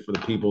excited for the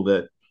people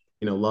that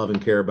love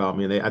and care about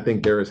me, and I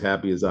think they're as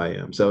happy as I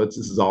am. So this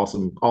is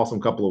awesome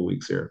couple of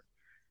weeks here.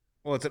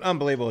 Well, it's an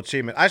unbelievable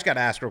achievement. I just got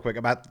to ask real quick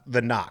about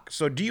the knock.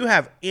 So do you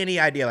have any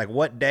idea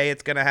what day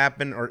it's going to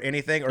happen or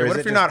anything? Or what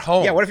if you're not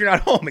home? Yeah, what if you're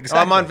not home?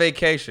 Exactly. I'm on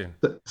vacation.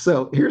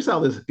 So here's how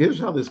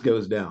this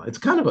goes down. It's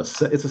kind of a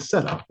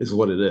setup is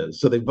what it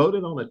is. So they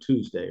voted on a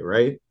Tuesday,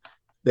 right?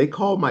 They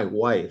called my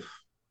wife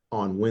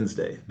on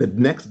Wednesday, the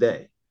next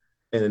day,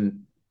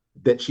 and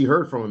that she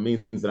heard from him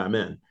means that I'm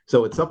in.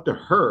 So it's up to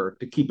her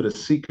to keep it a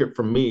secret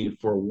from me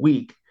for a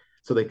week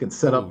so they can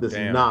set up this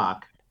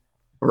knock,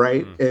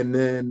 right? And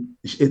then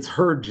it's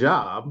her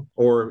job,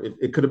 or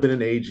it could have been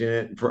an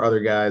agent for other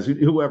guys,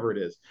 whoever it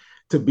is,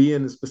 to be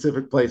in a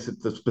specific place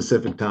at the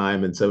specific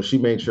time. And so she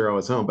made sure I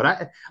was home.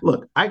 But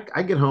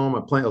I get home, I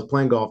was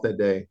playing golf that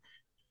day,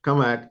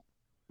 come back,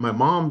 my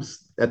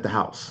mom's at the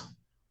house.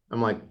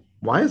 I'm like,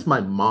 why is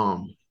my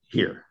mom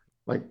here?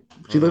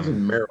 She lives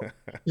in Maryland.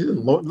 She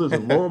lives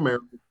in Laurel,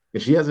 Maryland,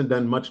 and she hasn't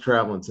done much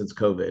traveling since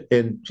COVID.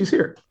 And she's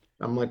here.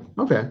 I'm like,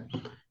 okay.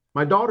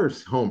 My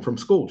daughter's home from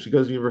school. She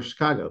goes to the University of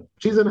Chicago.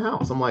 She's in the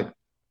house. I'm like,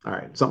 all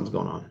right, something's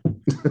going on.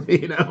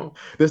 And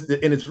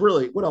it's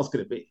really, what else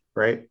could it be,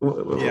 right?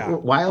 Yeah.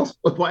 Why else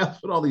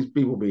would all these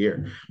people be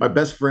here? My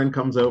best friend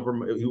comes over.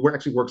 He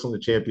actually works on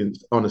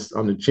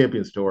the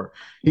Champions tour.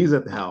 He's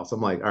at the house.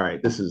 I'm like, all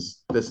right, this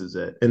is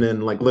it. And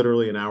then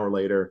literally an hour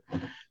later,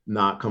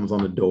 knock comes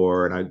on the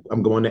door, and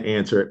I'm going to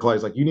answer it.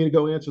 Claudia's like, you need to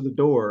go answer the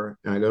door.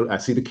 And I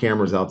see the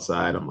cameras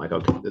outside. I'm like,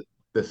 okay,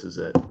 this is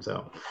it.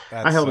 So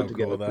I held it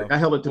together. Cool, I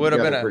held it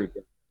together pretty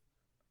good.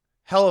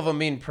 Hell of a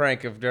mean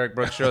prank if Derek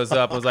Brooks shows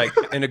up was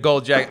in a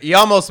gold jacket. You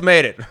almost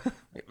made it.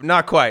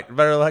 Not quite.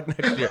 Better luck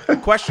next year.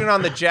 Question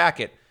on the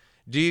jacket.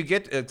 Do you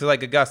get to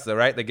Augusta,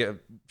 right? They get a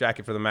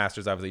jacket for the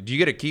Masters, obviously. Do you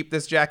get to keep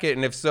this jacket?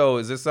 And if so,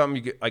 is this something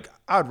you get?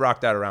 I would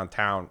rock that around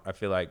town. I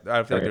feel like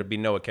there'd be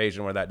no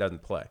occasion where that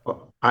doesn't play.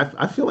 Well,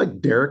 I feel like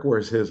Derek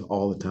wears his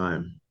all the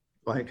time.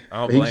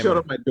 He showed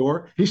up at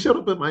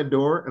my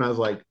door, and I was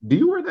like, "Do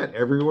you wear that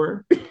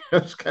everywhere?" I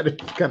was kind of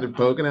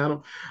poking at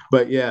him,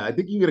 but yeah, I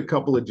think you get a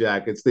couple of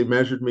jackets. They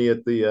measured me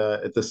at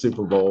the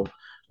Super Bowl,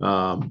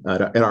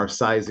 at our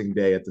sizing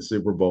day at the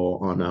Super Bowl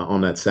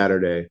on that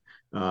Saturday,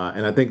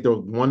 and I think the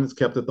one that's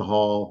kept at the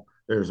hall.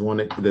 There's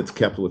one that's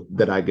kept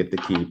that I get to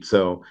keep.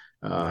 So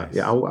nice.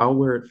 Yeah, I'll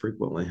wear it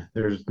frequently.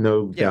 There's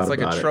no doubt about it. It's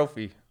like a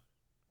trophy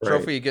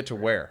you get to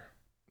wear.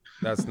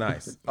 That's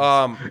nice.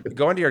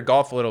 Going to your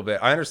golf a little bit.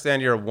 I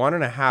understand you're a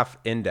 1.5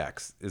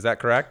 index. Is that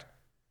correct?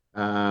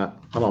 Hold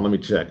on, let me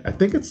check. I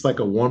think it's like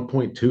a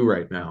 1.2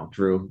 right now,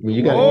 Drew. I mean,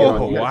 you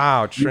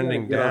gotta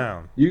trending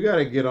down. You got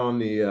to get on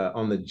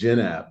the Gen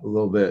app a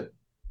little bit.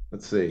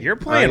 Let's see. You're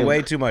playing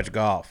way too much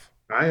golf.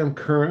 I am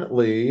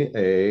currently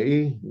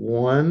a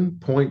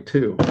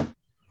 1.2.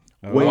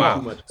 Way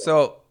too much.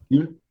 So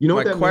you know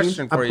what that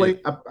question means? For you.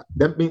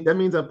 That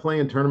means I play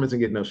in tournaments and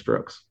get no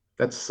strokes.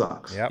 That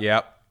sucks.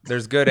 Yep.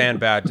 there's good and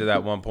bad to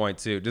that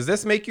 1.2. Does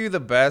this make you the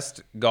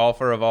best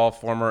golfer of all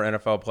former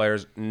NFL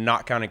players,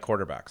 not counting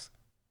quarterbacks?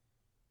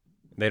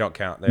 They don't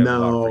count. They have a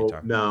lot of free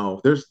time.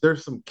 No.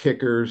 There's some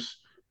kickers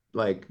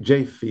like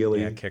Jay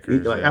Feely. Yeah,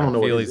 kickers. I don't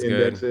know Feely's what his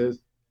index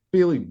is.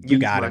 Feely beats You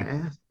got my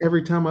him. ass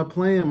every time I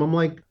play him. I'm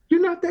like,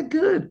 you're not that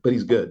good, but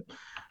he's good.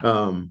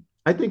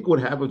 I think what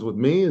happens with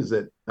me is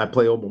that I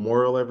play Old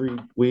Memorial every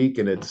week,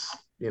 and it's,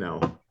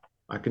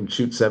 I can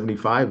shoot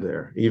 75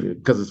 there, even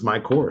because it's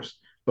my course,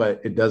 but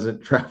it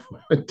doesn't travel.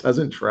 It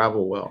doesn't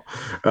travel well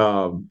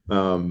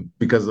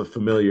because of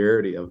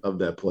familiarity of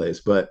that place.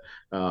 But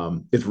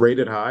it's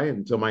rated high,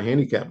 and so my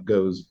handicap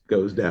goes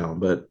down.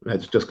 But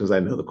that's just because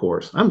I know the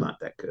course. I'm not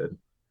that good.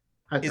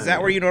 Is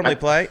that where you normally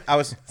play? I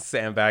was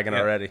sandbagging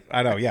already.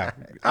 I know, yeah.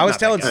 I was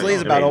telling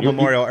Sleaze about Old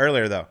Memorial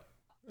earlier, though.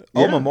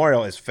 Old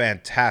Memorial is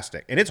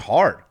fantastic, and it's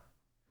hard.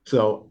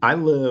 So I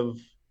live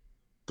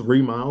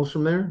 3 miles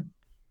from there.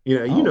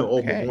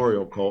 Old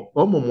Memorial, Colt.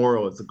 Old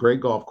Memorial, it's a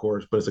great golf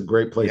course, but it's a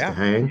great place to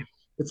hang.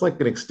 It's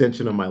like an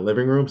extension of my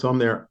living room, so I'm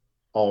there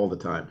all the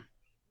time.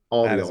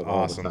 All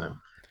the time.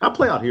 I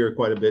play out here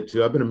quite a bit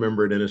too. I've been a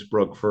member at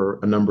Innisbrook for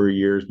a number of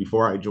years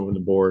before I joined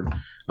the board,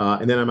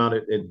 and then I'm out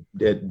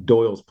at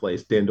Doyle's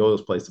place, Dan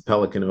Doyle's place, the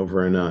Pelican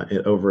over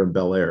in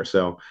Bel Air.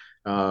 So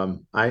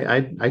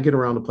I get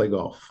around to play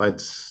golf.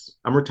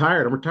 I'm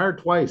retired. I'm retired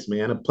twice,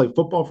 man. I played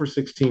football for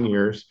 16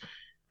 years,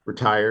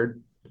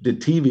 retired,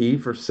 did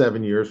TV for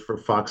 7 years for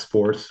Fox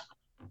Sports.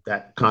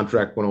 That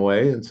contract went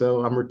away, and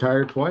so I'm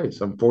retired twice.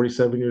 I'm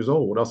 47 years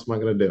old. What else am I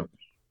going to do?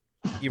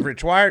 You've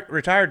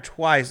retired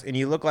twice, and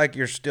you look like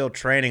you're still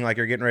training, like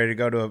you're getting ready to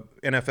go to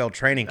an NFL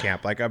training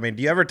camp. Like, I mean,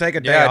 do you ever take a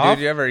day off? Yeah, dude,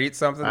 do you ever eat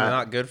something that's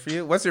not good for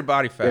you? What's your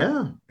body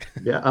fat?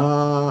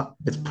 Yeah.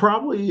 It's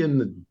probably in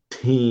the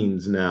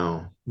teens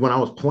now. When I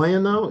was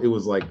playing, though, it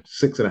was like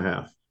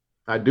 6.5.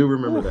 I do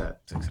remember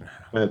that.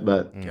 6.5.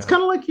 But it's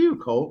kind of like you,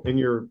 Colt, and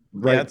you're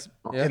right.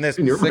 In this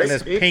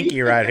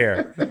pinky right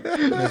here.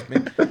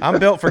 I'm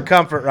built for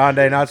comfort,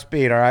 Ronde, not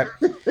speed. All right.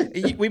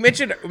 We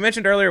mentioned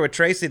earlier with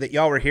Tracy that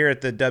y'all were here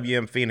at the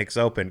WM Phoenix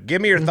Open.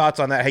 Give me your thoughts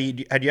on that.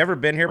 Had you ever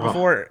been here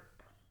before?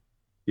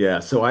 Yeah.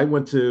 So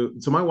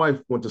my wife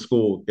went to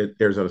school at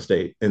Arizona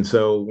State, and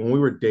so when we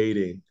were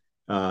dating,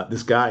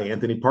 this guy,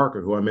 Anthony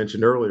Parker, who I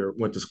mentioned earlier,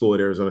 went to school at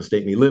Arizona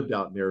State, and he lived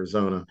out in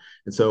Arizona.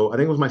 And so I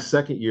think it was my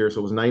second year, so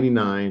it was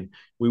 99.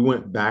 We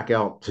went back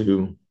out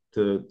to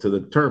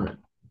the tournament.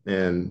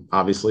 And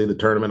obviously the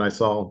tournament I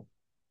saw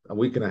a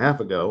week and a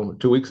half ago,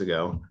 2 weeks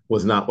ago,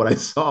 was not what I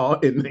saw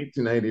in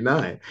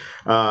 1999.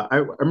 I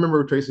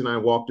remember Tracy and I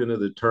walked into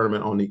the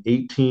tournament on the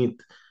 18th.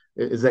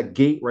 Is that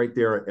gate right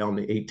there on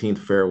the 18th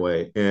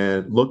fairway,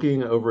 and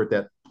looking over at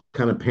that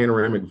kind of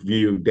panoramic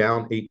view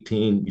down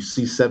 18, you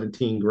see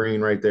 17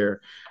 green right there,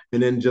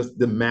 and then just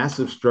the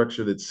massive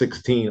structure that's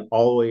 16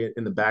 all the way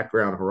in the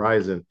background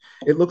horizon.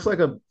 It looks like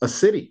a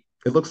city.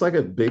 It looks like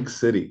a big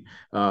city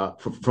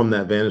from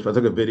that vantage. I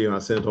took a video and I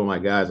sent it to all my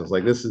guys. I was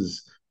like, this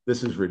is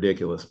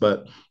ridiculous.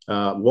 But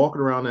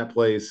walking around that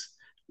place,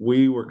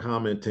 we were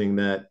commenting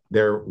that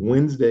their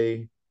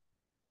Wednesday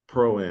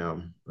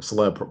Pro-Am,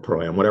 Celeb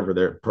Pro-Am, whatever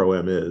their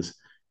Pro-Am is,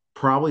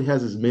 probably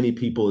has as many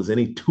people as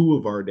any two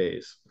of our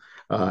days.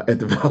 At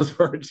the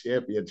Valspar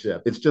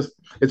Championship. It's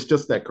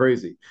just that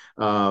crazy.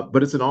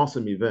 But it's an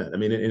awesome event. I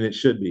mean, and it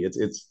should be.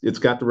 It's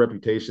got the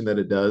reputation that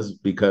it does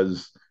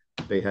because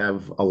they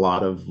have a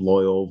lot of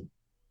loyal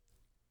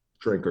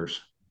drinkers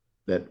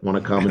that want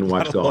to come and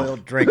watch golf. Loyal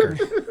drinkers.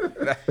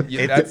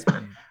 That's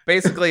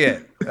basically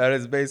it. That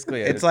is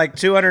basically it. It's like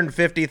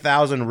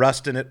 250,000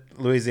 Ruston,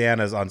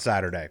 Louisiana's on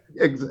Saturday.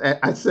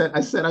 I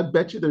said, I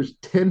bet you there's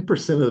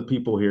 10% of the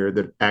people here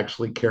that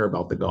actually care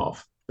about the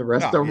golf. The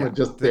rest of them are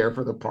just there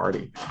for the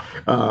party.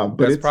 But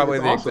that's it's probably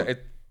awesome.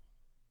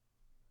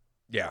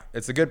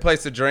 It's a good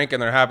place to drink,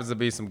 and there happens to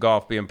be some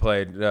golf being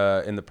played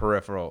in the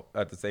peripheral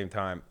at the same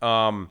time.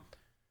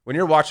 When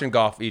you're watching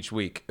golf each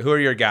week, who are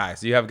your guys?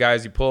 Do you have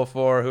guys you pull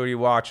for? Who are you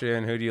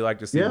watching? Who do you like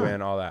to see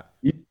win? All that.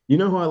 You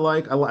know who I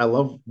like? I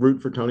love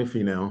rooting for Tony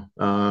Finau.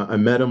 I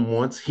met him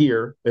once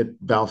here at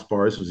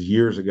Valspar. This was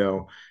years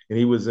ago, and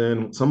he was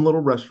in some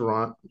little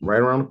restaurant right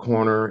around the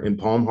corner in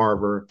Palm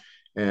Harbor.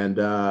 And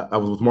I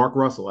was with Mark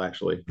Russell,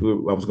 actually.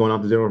 I was going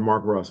out to dinner with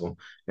Mark Russell.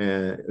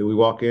 And we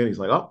walk in. He's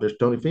like, oh, there's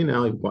Tony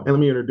Finau. And let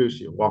me introduce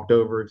you. Walked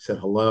over. He said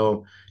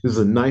hello. He was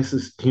the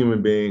nicest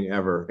human being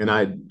ever. And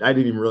I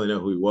didn't even really know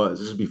who he was.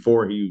 This is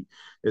before he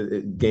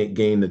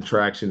gained the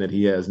traction that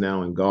he has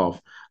now in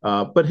golf.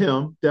 But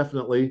him,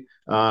 definitely.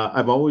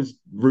 I've always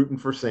rooting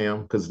for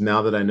Sam because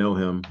now that I know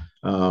him,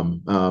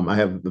 I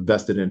have a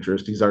vested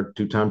interest. He's our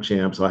two-time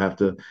champ, so I have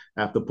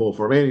to pull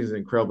for him. And he's an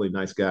incredibly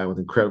nice guy with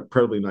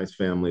incredibly nice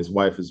family. His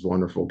wife is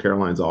wonderful.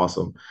 Caroline's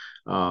awesome.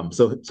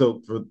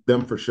 So for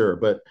them for sure.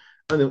 But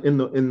in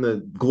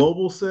the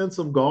global sense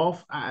of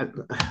golf, I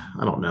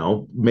don't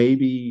know.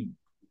 Maybe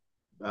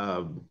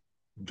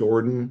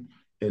Jordan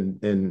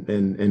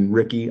and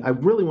Ricky. I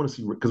really want to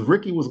see, because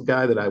Ricky was a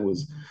guy that I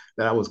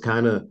was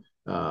kind of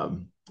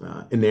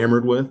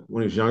enamored with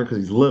when he was younger, because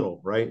he's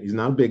little, right? He's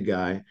not a big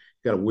guy,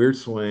 got a weird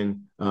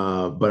swing,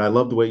 but I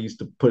love the way he used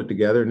to put it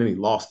together, and then he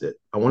lost it.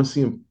 I want to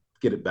see him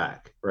get it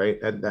back, right?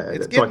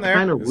 So I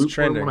kind of root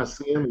for him when I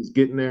see him. He's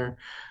getting there.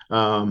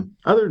 Other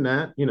than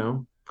that,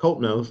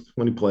 Colt knows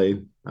when he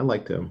played. I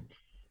liked him.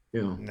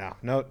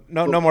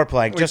 No more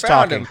playing. Just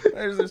talking.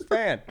 There's this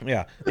fan.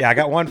 Yeah. I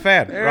got one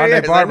fan.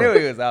 Ronde Barber. I knew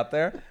he was out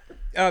there.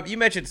 You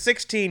mentioned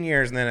 16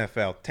 years in the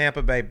NFL,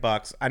 Tampa Bay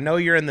Bucks. I know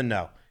you're in the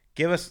know.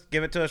 Give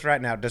it to us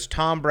right now. Does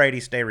Tom Brady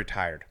stay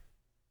retired?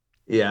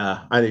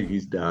 Yeah, I think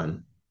he's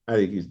done.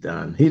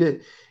 He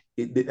did.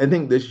 I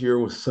think this year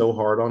was so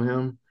hard on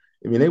him.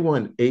 I mean, they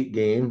won 8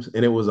 games,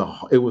 and it was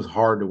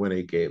hard to win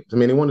 8 games. I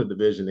mean, they won the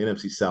division. The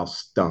NFC South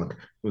stunk.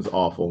 It was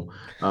awful.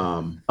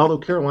 Although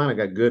Carolina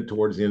got good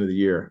towards the end of the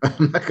year.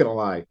 I'm not gonna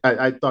lie.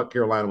 I thought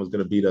Carolina was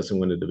going to beat us and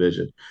win the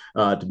division.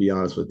 To be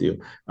honest with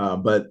you,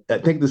 but I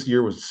think this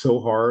year was so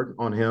hard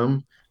on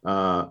him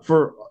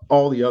for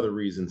all the other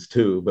reasons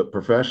too. But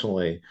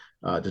professionally,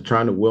 to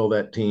trying to will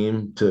that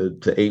team to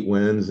 8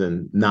 wins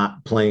and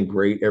not playing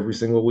great every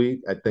single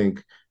week, I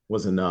think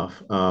was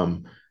enough.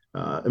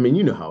 I mean,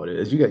 you know how it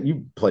is.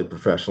 You played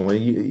professionally.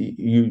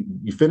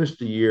 You finished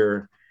the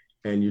year,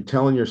 and you're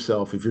telling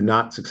yourself if you're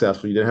not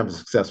successful, you didn't have a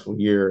successful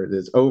year,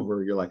 it's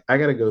over. You're like, I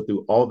got to go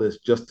through all this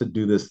just to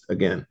do this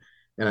again.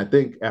 And I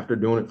think after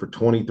doing it for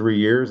 23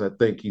 years, I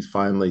think he's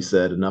finally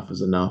said enough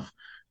is enough.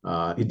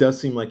 He does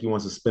seem like he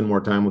wants to spend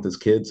more time with his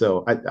kids,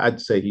 so I'd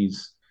say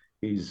he's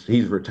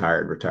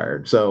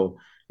retired. So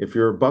if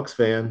you're a Bucks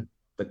fan,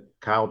 the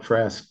Kyle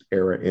Trask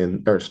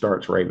era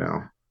starts right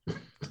now.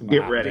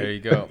 Get ready. There you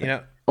go.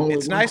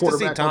 It's nice to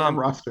see Tom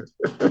roster.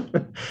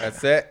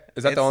 That's it.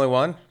 Is that the only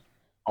one?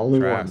 Only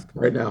Trask.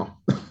 One right now.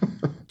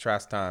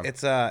 Trask time.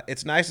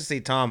 It's nice to see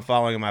Tom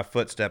following in my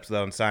footsteps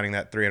though and signing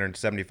that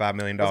 $375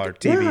 million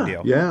TV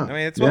deal. Yeah. I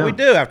mean, it's what we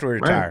do after we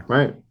retire.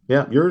 Right.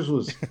 Yeah. Yours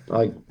was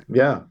like,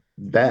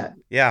 that.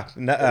 Yeah.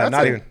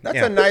 That's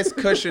a nice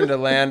cushion to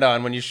land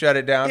on when you shut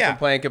it down from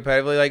playing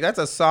competitively. Like, that's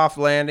a soft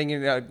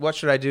landing. What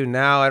should I do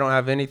now? I don't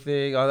have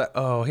anything. All that.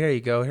 Oh, here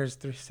you go. Here's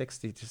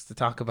 360 just to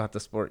talk about the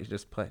sport you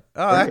just played.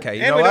 Oh, right. Okay.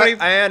 You know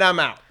what? And I'm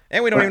out.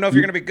 And we don't even know if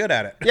you're going to be good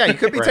at it. Yeah, you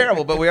could be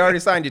terrible, but we already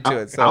signed you to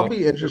it. So I'll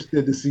be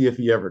interested to see if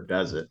he ever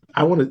does it.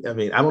 I don't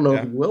know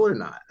if he will or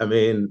not. I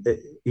mean,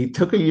 he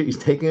took a year. He's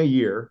taking a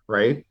year,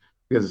 right?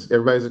 Because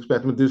everybody's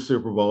expecting him to do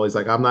Super Bowl. He's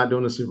like, I'm not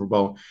doing the Super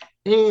Bowl,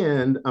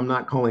 and I'm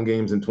not calling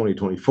games in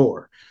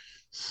 2024.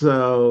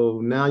 So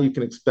now you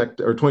can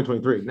expect, or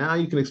 2023. Now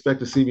you can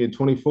expect to see me in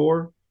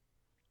 24.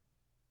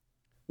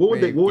 What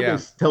would they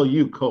tell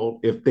you,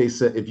 Colt,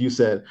 if you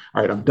said,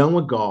 all right, I'm done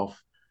with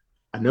golf.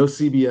 I know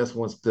CBS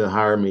wants to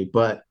hire me,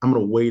 but I'm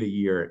going to wait a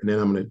year and then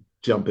I'm going to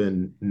jump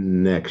in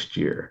next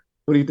year.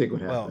 What do you think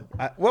would happen?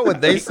 What would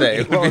they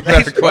say? What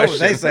would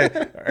they say?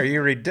 Are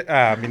you?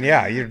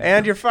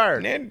 And you're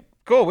fired. And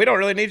cool. We don't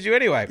really need you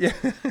anyway.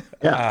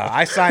 Yeah.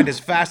 I signed as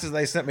fast as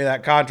they sent me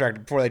that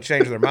contract before they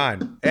changed their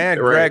mind. And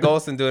Greg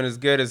Olson doing as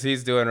good as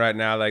he's doing right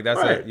now. Like,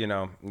 that's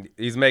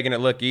he's making it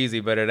look easy,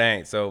 but it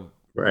ain't. So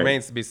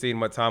remains to be seen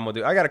what Tom will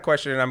do. I got a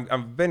question, and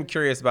I've been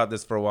curious about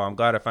this for a while. I'm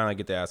glad I finally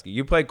get to ask you.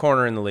 You played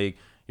corner in the league.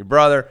 Your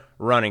brother,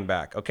 running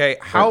back. Okay,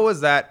 how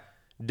was that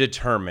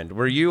determined?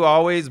 Were you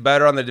always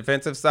better on the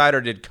defensive side,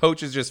 or did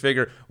coaches just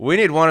figure we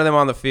need one of them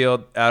on the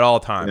field at all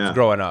times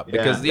growing up?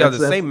 Because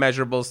the same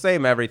measurables,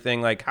 same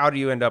everything. Like, how do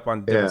you end up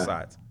on different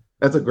sides?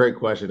 That's a great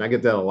question. I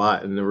get that a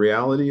lot. And the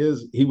reality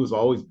is he was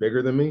always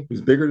bigger than me.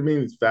 He's bigger than me.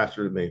 He's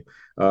faster than me.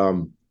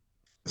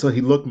 So he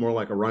looked more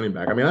like a running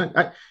back. I mean,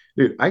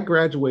 I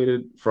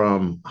graduated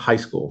from high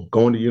school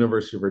going to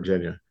University of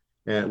Virginia,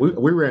 and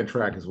we ran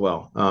track as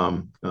well.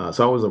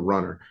 So I was a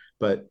runner,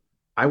 but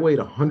I weighed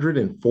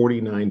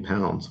 149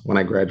 pounds when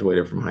I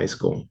graduated from high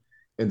school.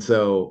 And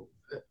so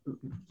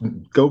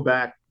go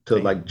back to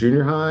like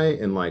junior high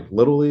and like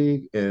little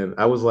league, and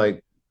I was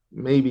like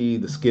maybe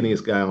the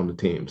skinniest guy on the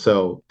team.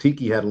 So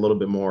Tiki had a little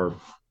bit more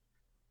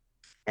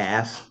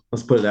ass,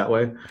 let's put it that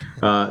way,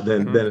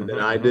 than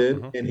I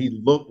did. And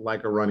he looked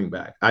like a running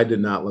back. I did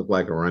not look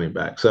like a running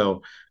back.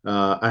 So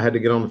I had to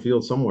get on the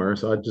field somewhere.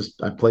 So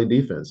I played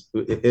defense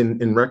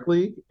in rec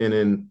league and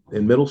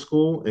in middle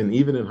school, and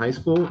even in high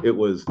school, it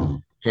was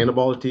hand the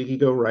ball to Tiki,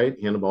 go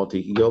right, hand the ball to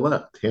Tiki, go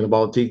left, hand the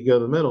ball to Tiki, go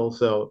to the middle.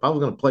 So if I was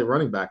going to play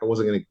running back, I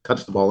wasn't going to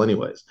touch the ball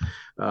anyways.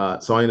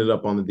 So I ended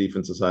up on the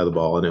defensive side of the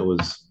ball, and it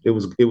was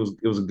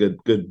a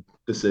good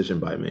decision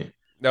by me.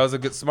 That was a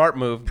good, smart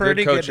move.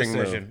 Pretty good coaching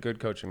decision. move. Good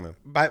coaching move.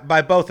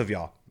 By both of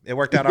y'all. It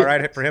worked out all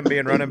right for him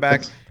being running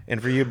back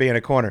and for you being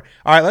a corner.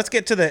 All right, let's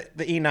get to the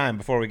E9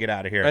 before we get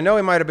out of here. I know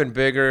he might have been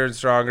bigger and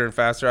stronger and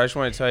faster. I just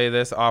want to tell you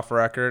this off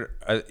record.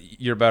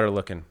 You're better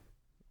looking.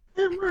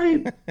 Yeah,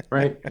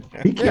 right.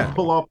 He can't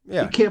pull off.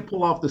 Yeah. He can't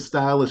pull off the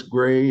stylish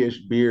grayish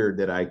beard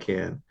that I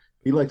can.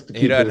 He likes to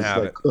keep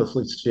his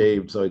closely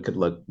shaved so he could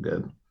look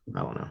good. I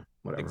don't know.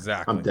 Whatever.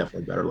 Exactly. I'm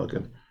definitely better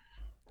looking.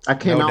 I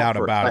came out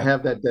first. I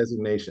have that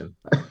designation.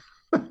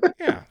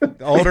 Yeah,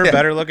 older,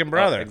 better looking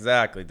brother.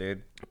 Exactly,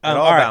 dude. It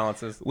all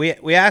balances.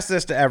 We ask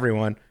this to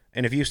everyone,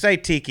 and if you say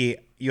Tiki,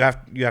 you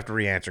have to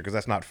re-answer because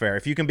that's not fair.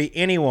 If you can be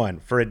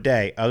anyone for a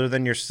day other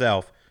than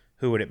yourself,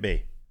 who would it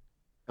be?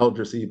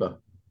 Eldris Eva.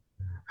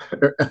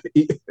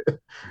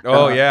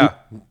 Oh yeah,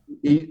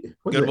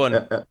 Good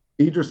one.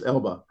 Idris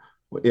Elba.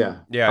 Yeah,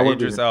 Yeah,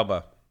 Idris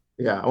Elba.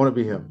 Yeah, I want to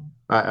be him.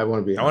 I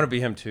want to be him. I want to be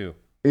him too.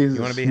 He's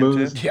You want the to be him too?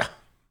 smoothest. Yeah.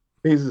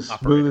 He's the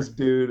smoothest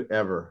dude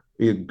ever.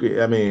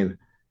 I mean,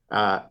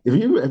 have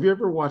you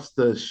ever watched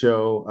the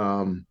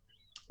show?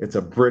 It's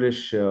a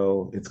British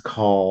show. It's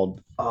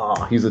called.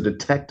 He's a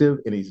detective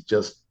and he's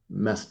just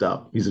messed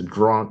up. He's a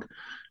drunk.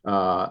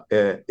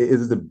 It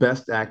is the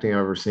best acting I've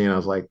ever seen. I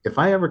was like, if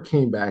I ever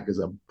came back as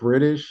a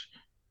British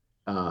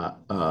uh,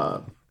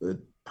 uh,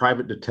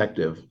 private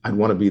detective, I'd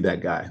want to be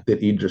that guy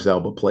that Idris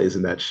Elba plays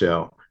in that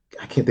show.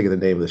 I can't think of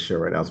the name of the show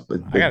right now.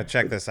 I got to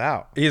check this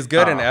out. He's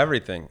good in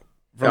everything.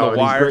 From The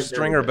Wire,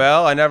 Stringer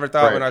Bell. I never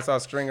thought when I saw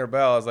Stringer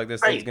Bell, I was like,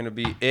 this thing's going to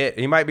be it.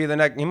 He might be the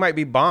next. He might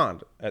be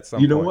Bond at some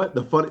point. You know what?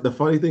 The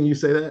funny thing you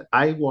say that,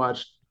 I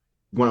watched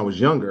when I was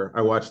younger.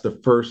 I watched the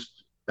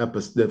first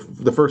episode,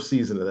 the first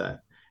season of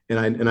that,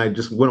 and I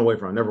just went away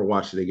from it. I never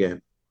watched it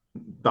again.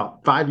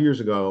 About 5 years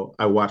ago,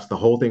 I watched the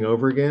whole thing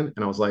over again,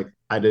 and I was like,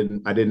 I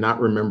did not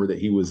remember that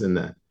he was in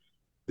that.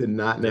 Did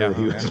not know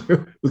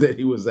that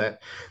he was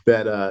that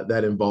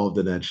involved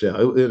in that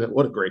show.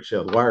 What a great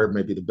show! The Wire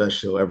may be the best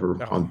show ever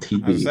on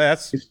TV.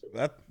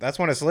 That's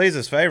one of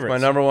Sleaze's favorites. My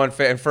number one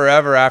fan. And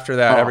forever after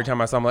that, every time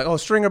I saw him, like, oh,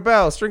 Stringer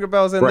Bell's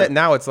in that.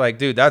 Now it's like,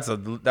 dude, that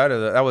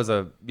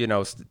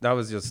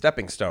was just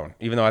stepping stone.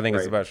 Even though I think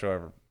it's the best show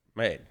ever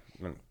made.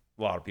 I mean,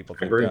 a lot of people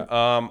think that.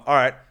 All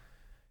right,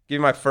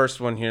 give me my first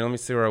one here. Let me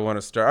see where I want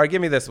to start. All right,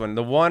 give me this one.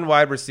 The one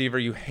wide receiver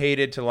you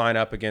hated to line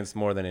up against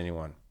more than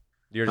anyone.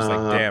 You're just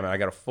like, damn it, I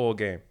got a full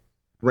game.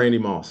 Randy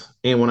Moss.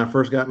 And when I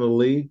first got into the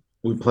league,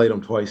 we played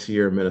him twice a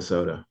year in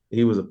Minnesota.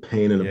 He was a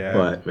pain in the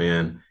butt,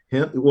 man.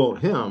 It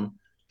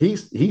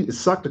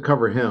sucked to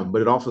cover him,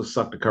 but it also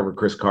sucked to cover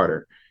Chris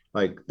Carter.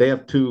 Like, they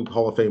have 2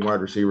 Hall of Fame wide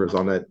receivers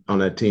on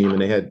that team,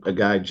 and they had a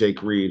guy,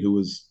 Jake Reed, who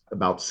was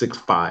about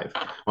 6'5"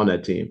 on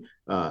that team.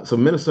 So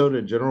Minnesota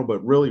in general,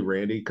 but really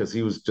Randy, because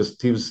he was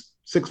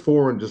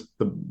 6'4" and just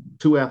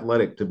too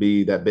athletic to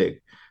be that big.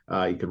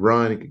 He could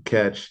run, he could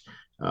catch.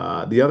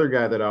 The other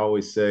guy that I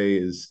always say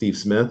is Steve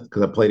Smith,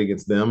 because I played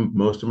against them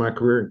most of my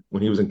career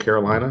when he was in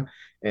Carolina,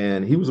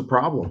 and he was a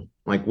problem.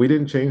 Like, we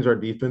didn't change our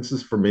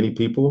defenses for many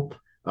people,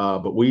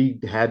 but we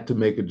had to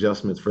make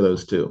adjustments for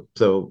those 2.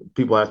 So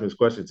people ask me this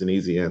question, it's an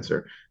easy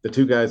answer. The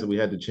 2 guys that we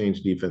had to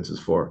change defenses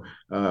for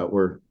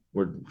were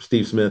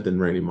Steve Smith and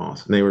Randy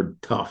Moss, and they were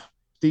tough.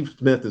 Steve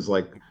Smith is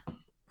like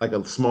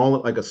a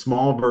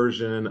small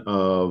version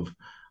of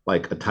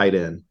like a tight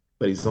end.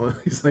 But he's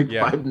like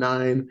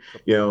 5'9",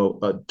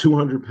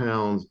 200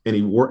 pounds, and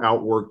he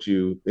outworked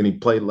you, and he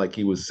played like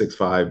he was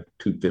 6'5",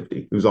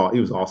 250. He was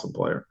an awesome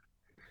player.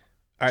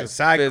 All right,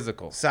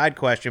 side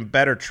question: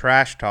 better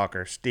trash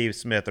talker, Steve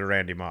Smith or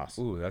Randy Moss?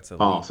 Ooh, that's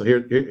so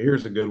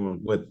here's a good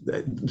one.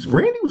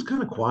 Randy was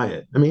kind of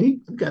quiet. I mean, he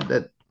got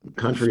that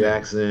country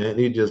accent.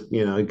 He just,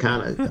 he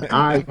kind of,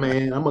 all right,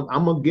 man, I'm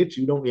gonna get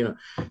you.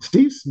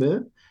 Steve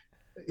Smith,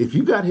 if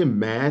you got him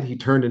mad, he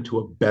turned into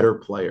a better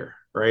player.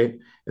 Right.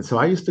 And so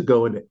I used to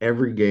go into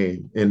every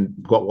game and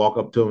walk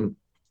up to him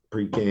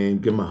pre-game,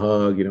 give him a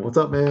hug, what's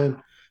up,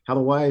 man? How the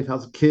wife?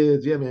 How's the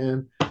kids? Yeah,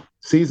 man.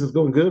 Season's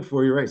going good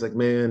for you, right? He's like,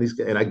 man,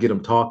 and I get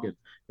him talking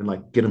and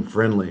like get him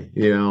friendly,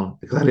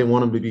 because I didn't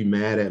want him to be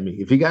mad at me.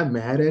 If he got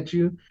mad at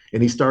you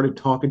and he started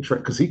talking,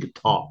 because he could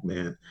talk,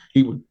 man,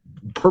 he would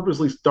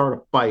purposely start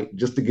a fight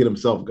just to get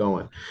himself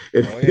going.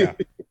 If he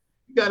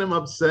got him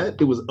upset,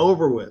 it was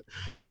over with.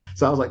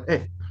 So I was like,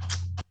 hey,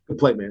 good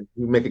play, man.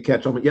 You make a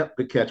catch on me. Yep,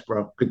 good catch,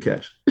 bro. Good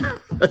catch.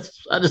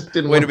 I just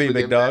didn't want to be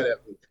big dog.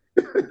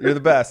 You're the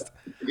best.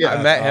 Yeah,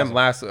 I met him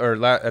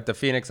at the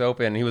Phoenix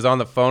Open. He was on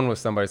the phone with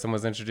somebody. Someone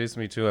was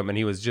introducing me to him, and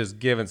he was just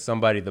giving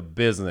somebody the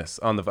business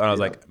on the phone. I was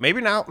like, maybe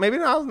now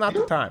is not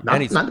the time.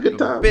 And he's not a good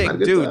time. Big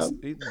dudes.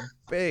 He's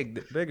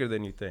bigger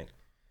than you think.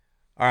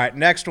 All right,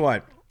 next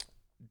one.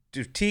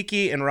 Do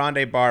Tiki and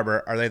Ronde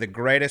Barber, are they the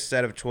greatest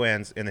set of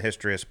twins in the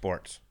history of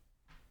sports?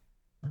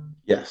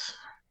 Yes.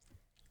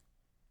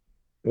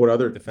 What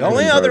other? The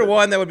only other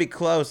one that would be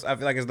close, I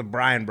feel like, is the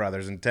Bryan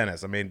brothers in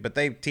tennis. I mean, but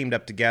they teamed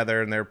up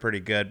together and they're pretty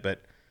good.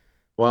 But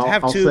to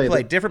have two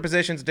play different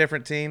positions,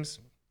 different teams.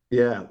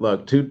 Yeah,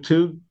 look,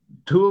 two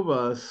of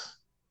us,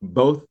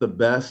 both the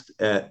best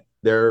at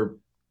their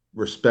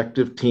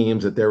respective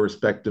teams at their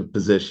respective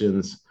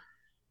positions.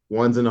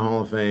 One's in the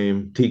Hall of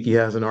Fame. Tiki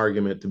has an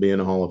argument to be in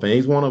the Hall of Fame.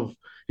 He's one of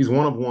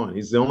one.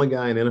 He's the only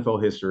guy in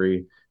NFL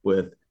history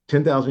with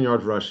 10,000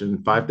 yards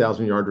rushing,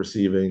 5,000 yards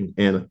receiving,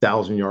 and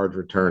 1,000 yards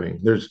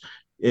returning.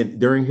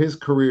 During his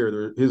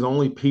career, his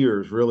only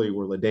peers really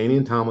were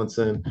LaDainian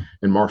Tomlinson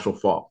and Marshall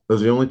Faulk.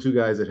 Those are the only 2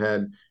 guys that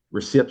had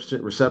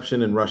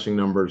reception and rushing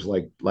numbers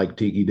like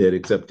Tiki did,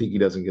 except Tiki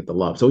doesn't get the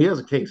love. So he has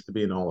a case to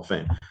be in the Hall of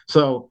Fame.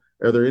 So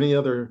are there any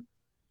other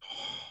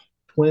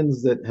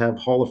twins that have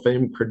Hall of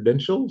Fame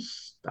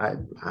credentials?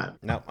 No.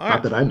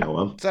 Not that I know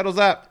of. Settles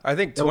up. I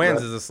think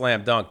twins is a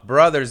slam dunk.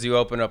 Brothers, you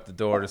open up the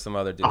door to some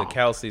other dude. The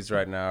Kelseys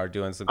right now are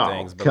doing some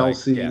things. But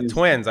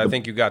twins, I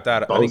think you got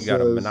that. I think you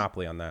got a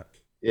monopoly on that.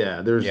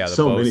 Yeah, there's the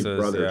so many Bosas,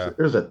 brothers. yeah.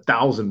 There's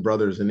 1,000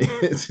 brothers in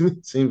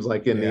it seems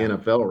like in the Yeah.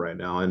 NFL right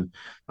now, and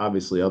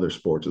obviously other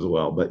sports as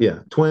well. But yeah,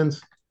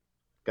 Twins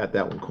got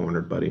that one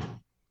cornered, buddy.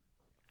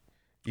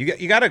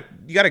 You got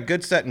a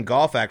good set in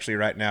golf actually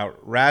right now.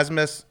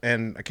 Rasmus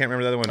and I can't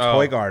remember the other one's Oh.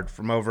 Højgaard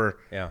from over.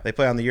 Yeah. They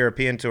play on the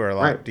European tour a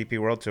lot, Right. DP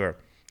World Tour.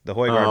 The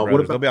Højgaard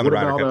brothers. They'll be on the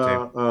Ryder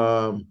Cup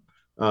too.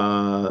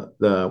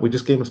 The we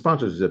just gave him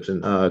sponsorships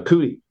and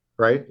Cootie,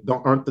 right?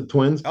 Aren't the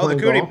Twins? Oh, the playing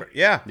Cootie.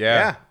 golf?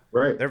 Yeah.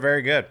 Right. They're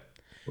very good.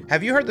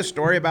 Have you heard the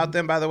story about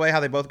them, by the way, how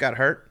they both got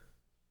hurt?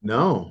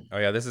 No. Oh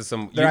yeah, this is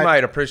some. They're You at-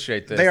 might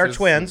appreciate this. they are This is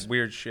twins. some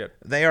weird shit.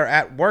 They are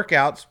at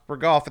workouts for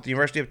golf at the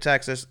University of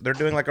Texas. They're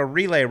doing like a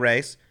relay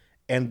race,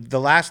 and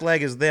the last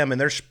leg is them, and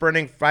they're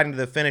sprinting, fighting to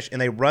the finish,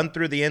 and they run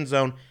through the end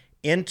zone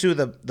into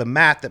the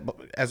mat that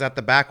is at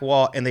the back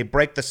wall, and they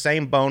break the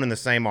same bone in the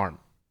same arm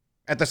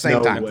at the same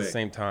No time. At way. the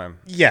same time.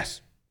 Yes,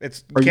 you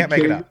Are you can't make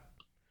it kidding? up.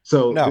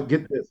 So No.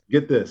 get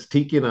this.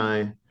 Tiki and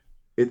I,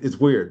 it's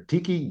weird.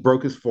 Tiki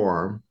broke his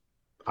forearm.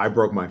 I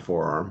broke my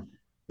forearm.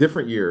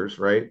 Different years,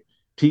 right?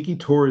 Tiki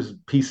tore his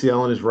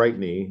PCL in his right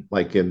knee,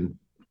 like in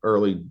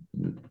early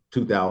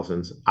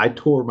 2000s. I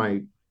tore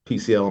my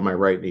PCL in my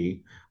right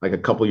knee, like a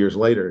couple years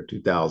later,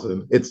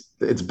 2000. It's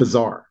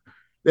bizarre.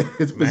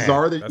 It's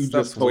bizarre that that you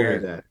stuff's just told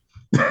weird. me that.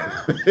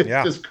 It's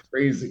Yeah. just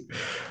crazy.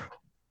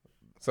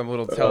 Some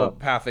little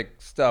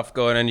telepathic stuff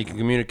going on. You can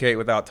communicate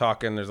without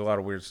talking. There's a lot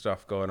of weird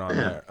stuff going on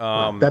there.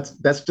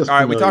 That's just all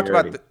right. We talked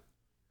about familiarity.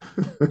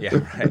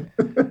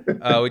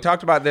 we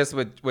talked about this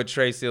with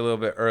Tracy a little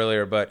bit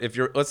earlier. But if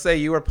let's say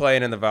you were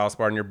playing in the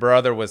Valspar and your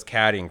brother was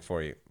caddying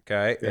for you,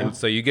 okay, Yeah. and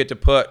so you get to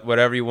put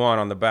whatever you want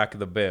on the back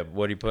of the bib.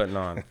 What are you putting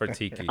on for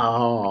Tiki?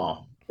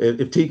 Oh,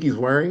 if Tiki's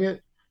wearing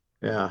it,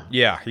 yeah.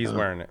 Yeah, he's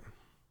wearing it.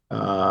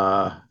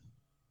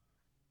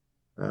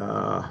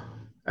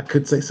 I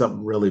could say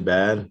something really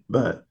bad,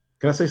 but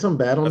can I say something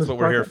bad on That's this? what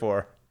we're here podcast?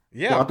 for.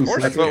 Yeah, Sloppy of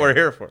course. That's second. what we're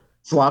here for.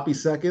 Sloppy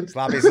second.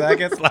 Sloppy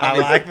seconds. I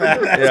like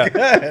that.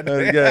 That's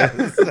good.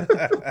 Yes.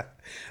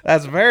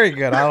 That's very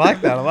good. I like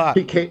that a lot.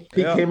 He came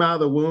out of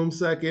the womb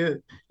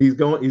second. He's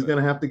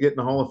gonna have to get in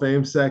the Hall of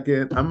Fame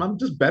second. I'm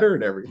just better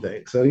at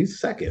everything, so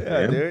he's second.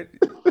 Yeah, man.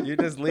 dude. You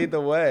just lead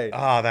the way.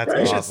 Oh, that's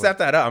You awesome. should set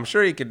that up. I'm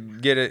sure he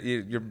could get it.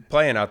 You're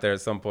playing out there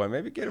at some point.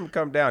 Maybe get him to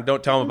come down.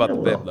 Don't tell him about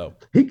the bib though.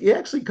 He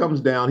actually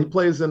comes down. He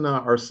plays in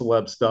our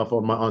celeb stuff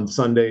on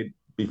Sunday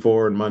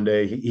before and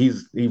Monday.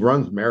 He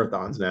runs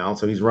marathons now,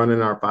 so he's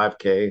running our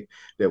 5K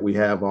that we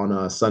have on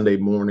a Sunday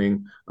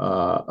morning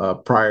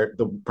prior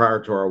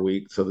to our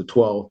week, so the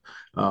 12th.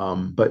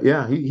 But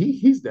yeah,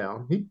 he's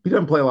down. He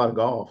doesn't play a lot of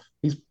golf.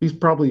 He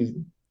could probably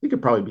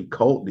be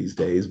Colt these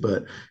days,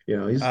 but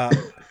he's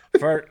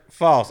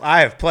False.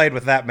 I have played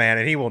with that man,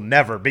 and he will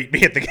never beat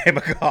me at the game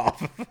of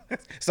golf.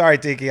 Sorry,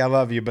 Tiki, I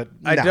love you, but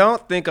I no.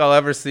 don't think I'll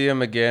ever see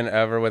him again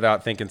ever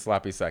without thinking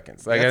sloppy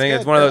seconds. Like I That's think good.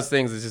 it's one of those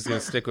things that's just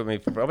gonna stick with me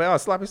for. Oh,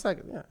 sloppy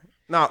seconds. Yeah.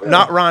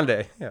 Not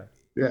Ronde. Yeah.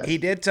 yeah. He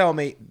did tell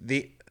me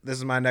this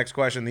is my next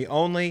question. The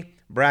only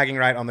bragging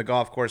right on the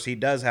golf course he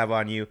does have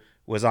on you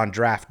was on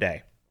draft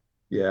day.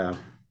 Yeah,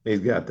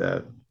 he's got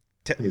that.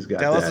 He's got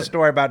Tell us that. a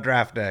story about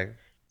draft day.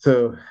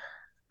 So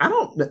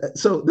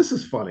so this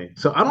is funny.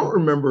 So I don't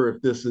remember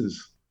if this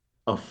is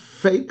a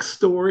fake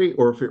story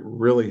or if it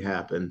really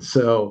happened.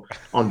 So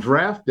on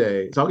draft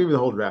day, so I'll give you the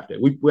whole draft day.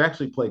 We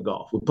actually play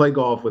golf. We play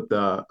golf with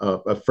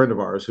a friend of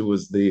ours who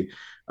was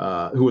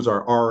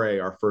our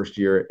RA our first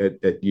year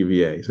at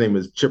UVA. His name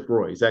is Chip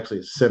Roy. He's actually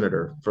a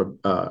senator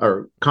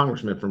or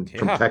congressman from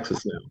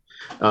Texas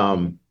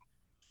now.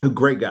 A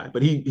great guy,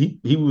 but he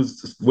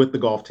was with the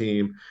golf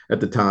team at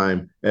the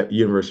time at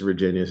University of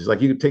Virginia. He's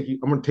like, I'm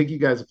going to take you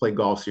guys to play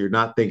golf, so you're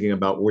not thinking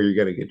about where you're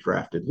going to get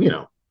drafted.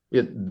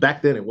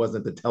 Back then it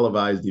wasn't the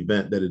televised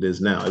event that it is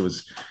now. It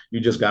was, you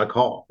just got a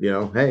call,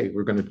 hey,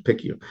 we're going to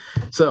pick you.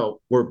 So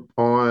we're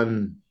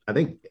on, I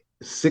think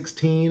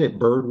 16 at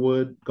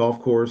Birdwood Golf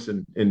Course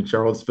in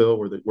Charlottesville,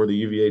 where the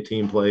UVA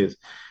team plays,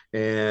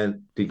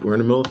 and we're in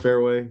the middle of the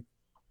fairway.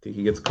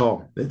 Tiki gets a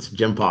call. It's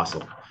Jim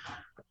Postle.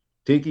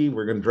 Tiki,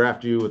 we're going to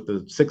draft you with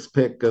the 6th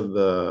pick of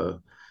the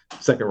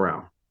second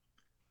round.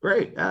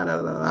 Great.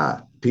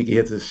 Tiki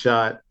hits his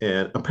shot,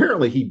 and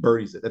apparently he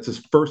birdies it. That's his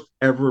first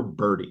ever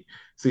birdie.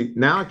 See,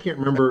 now I can't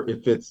remember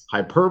if it's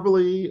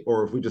hyperbole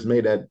or if we just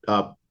made that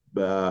up,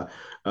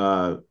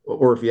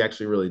 or if he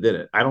actually really did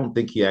it. I don't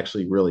think he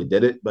actually really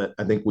did it, but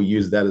I think we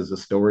used that as a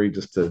story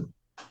just to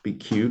be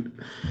cute.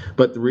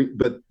 But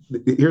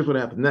here's what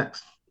happened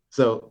next.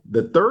 So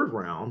the third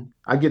round,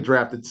 I get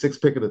drafted 6th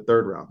pick of the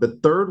third round. The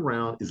third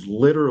round is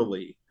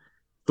literally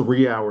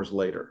 3 hours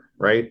later,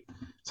 right?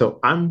 So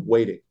I'm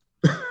waiting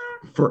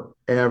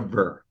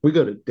forever. We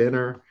go to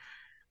dinner.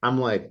 I'm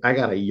like, I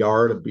got a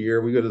yard of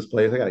beer. We go to this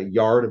place. I got a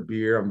yard of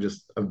beer.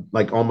 I'm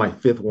like on my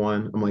 5th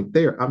one. I'm like,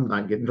 I'm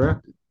not getting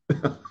drafted.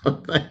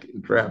 I'm not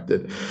getting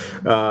drafted.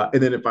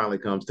 And then it finally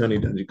comes. Tony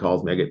Dungy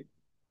calls me. I get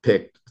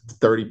picked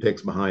 30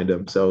 picks behind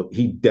him. So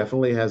he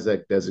definitely has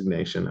that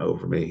designation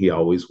over me. He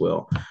always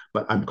will.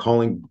 But I'm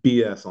calling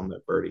BS on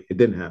that birdie. It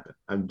didn't happen.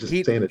 I'm just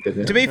saying it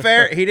didn't happen. To be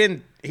fair, he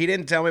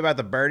didn't tell me about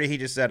the birdie. He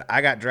just said,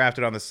 I got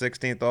drafted on the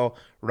 16th hole.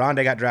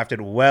 Ronde got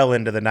drafted well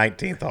into the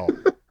 19th hole.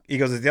 He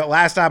goes, it's the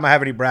last time I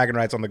have any bragging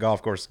rights on the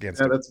golf course against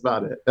him. That's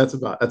about it. That's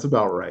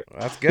about right.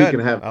 That's good.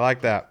 I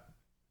like that.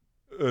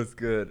 That's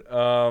good.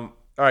 All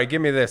right,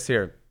 give me this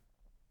here.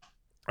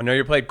 I know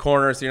you played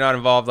corner, so you're not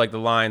involved like the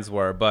lines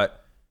were,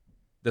 but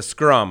the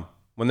scrum,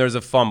 when there's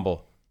a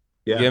fumble,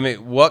 give me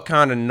what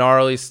kind of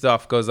gnarly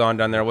stuff goes on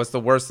down there? What's the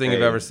worst thing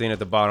you've ever seen at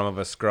the bottom of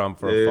a scrum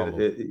for a fumble?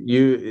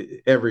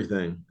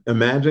 Everything.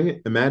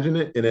 Imagine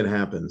it, and it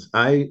happens.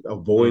 I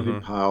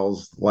avoided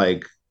piles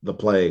like the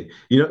plague.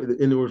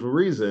 And there was a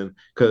reason,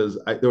 because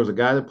there was a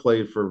guy that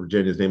played for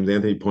Virginia. His name is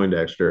Anthony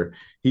Poindexter.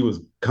 He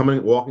was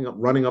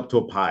running up to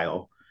a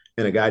pile,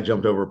 and a guy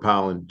jumped over a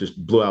pile and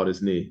just blew out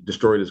his knee,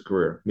 destroyed his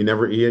career.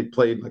 He had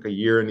played like a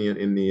year in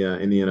the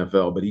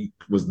NFL, but he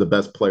was the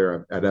best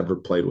player I'd ever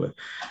played with.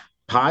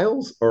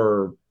 Piles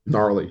are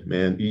gnarly,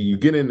 man. You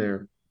get in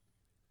there,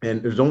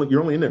 and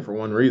you're only in there for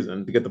one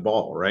reason, to get the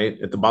ball, right?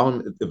 At the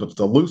bottom, if it's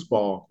a loose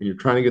ball and you're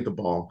trying to get the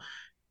ball,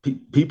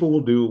 people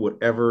will do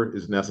whatever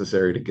is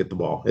necessary to get the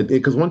ball.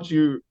 Because once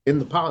you're in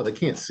the pile, they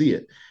can't see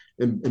it.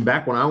 And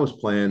back when I was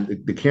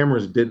playing, the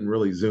cameras didn't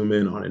really zoom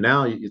in on it.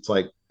 Now it's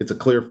like it's a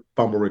clear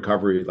fumble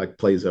recovery, like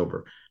plays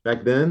over.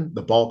 Back then,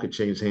 the ball could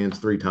change hands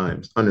 3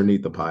 times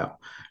underneath the pile.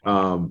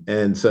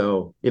 And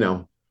so,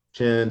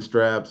 chin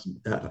straps,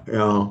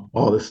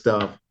 all this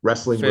stuff,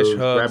 wrestling moves,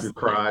 grab your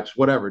crotch,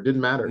 whatever. It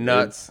didn't matter.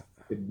 Nuts.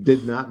 It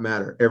did not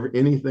matter.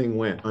 Anything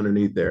went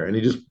underneath there. And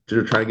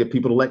they're trying to get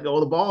people to let go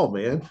of the ball,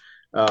 man.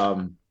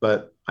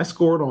 But I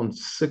scored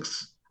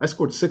 6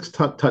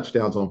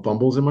 touchdowns on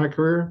fumbles in my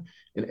career,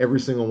 and every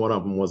single one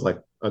of them was like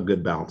a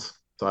good bounce.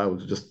 So I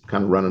was just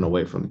kind of running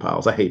away from the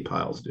piles. I hate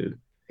piles, dude.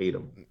 Hate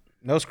them.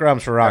 No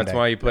scrums for Ronde. That's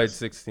why you played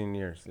 16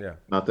 years. Yeah.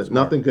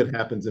 Nothing good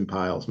happens in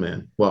piles,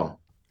 man. Well,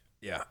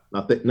 yeah.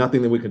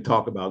 Nothing that we can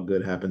talk about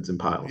good happens in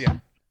piles. Yeah.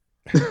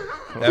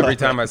 Every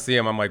time I see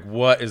him, I'm like,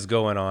 what is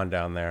going on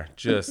down there?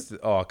 Just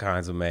all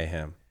kinds of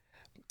mayhem.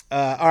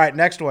 All right,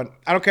 next one.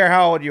 I don't care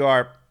how old you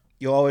are.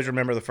 You'll always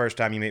remember the first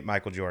time you meet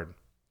Michael Jordan.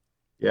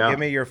 Yeah. Give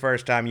me your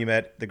first time you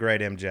met the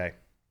great MJ.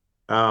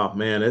 Oh,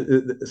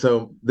 man.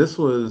 So this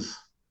was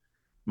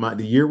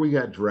the year we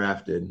got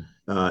drafted.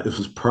 This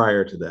was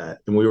prior to that.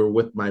 And we were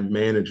with my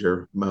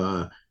manager,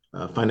 my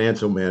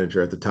financial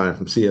manager at the time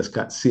from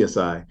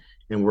CSI.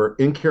 And we're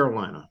in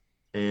Carolina.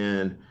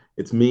 And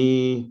it's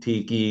me,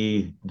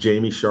 Tiki,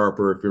 Jamie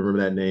Sharper, if you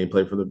remember that name,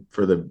 played for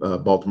the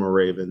Baltimore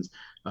Ravens.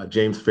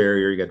 James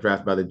Ferrier, he got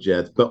drafted by the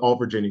Jets, but all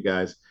Virginia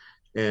guys.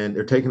 And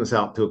they're taking us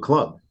out to a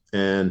club.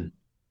 And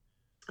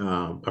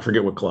I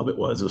forget what club it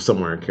was. It was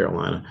somewhere in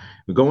Carolina.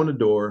 We go in the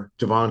door.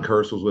 Javon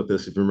Curse was with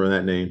us, if you remember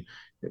that name.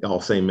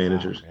 All same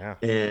managers. Wow,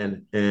 yeah.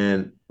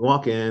 And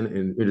walk in,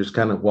 and we're just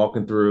kind of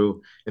walking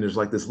through. And there's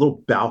like this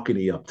little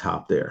balcony up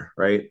top there,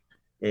 right?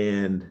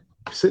 And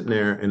sitting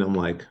there, and I'm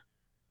like,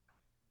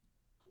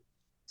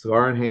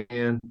 cigar in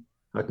hand.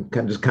 I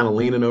can just kind of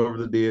leaning over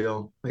the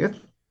deal. Like, that's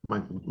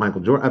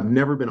Michael Jordan. I've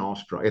never been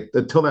awestruck.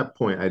 Until that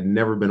point, I'd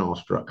never been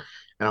awestruck.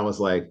 And I was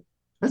like,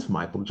 that's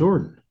Michael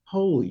Jordan.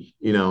 Holy,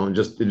 and it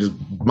just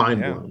mind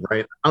blowing,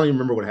 right? I don't even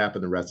remember what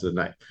happened the rest of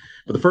the night.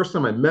 But the first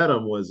time I met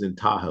him was in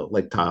Tahoe,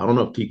 Lake Tahoe. I don't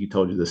know if Tiki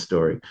told you this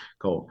story,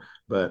 Cole.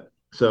 But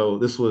so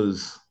this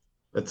was,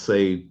 let's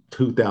say,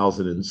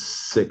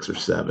 2006 or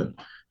 7.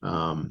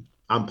 I'm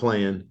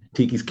playing.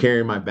 Tiki's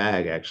carrying my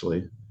bag,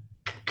 actually.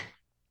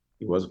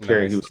 He wasn't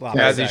carrying. He was sloppy,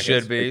 as he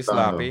should be,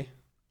 sloppy.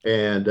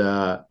 And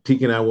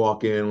Tiki and I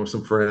walk in with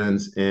some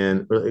friends,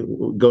 and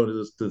we go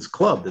to this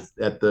club that's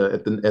at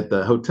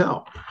the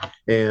hotel,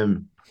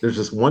 and there's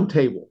just one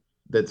table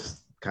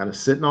that's kind of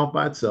sitting off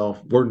by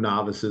itself. We're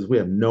novices. We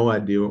have no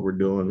idea what we're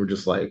doing. We're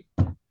just like,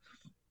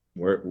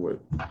 what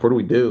do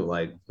we do?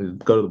 Like, we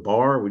go to the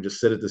bar? We just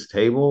sit at this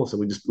table?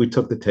 So we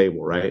took the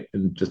table, right,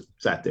 and just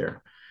sat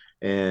there.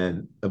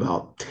 And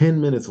about 10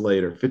 minutes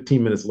later,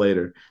 15 minutes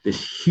later,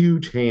 this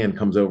huge hand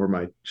comes over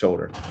my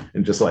shoulder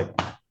and just like,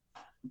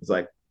 it's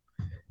like,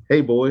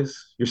 hey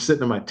boys, you're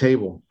sitting at my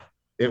table.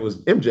 It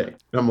was MJ. And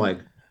I'm like,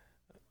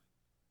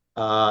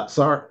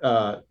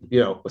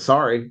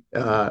 sorry.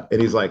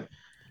 And he's like,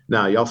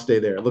 nah, y'all stay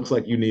there. It looks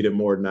like you need it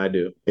more than I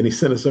do. And he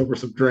sent us over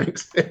some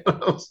drinks. And I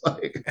was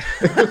like,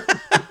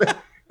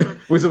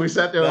 so we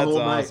sat there the whole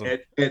night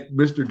at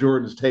Mr.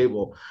 Jordan's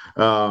table.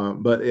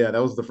 But yeah,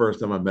 that was the first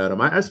time I met him.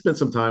 I spent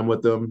some time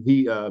with him.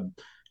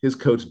 His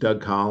coach,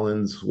 Doug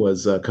Collins,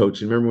 was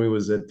coaching. Remember when he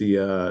was at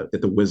the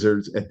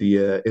Wizards at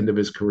the end of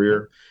his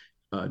career?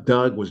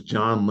 Doug was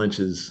John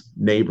Lynch's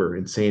neighbor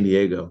in San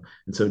Diego.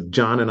 And so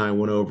John and I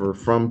went over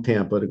from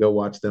Tampa to go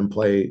watch them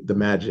play the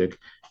Magic.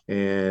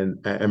 And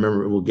I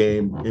remember a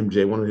game,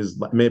 MJ,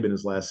 may have been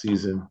his last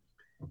season.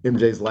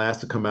 MJ's last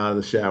to come out of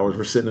the showers.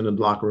 We're sitting in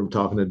the locker room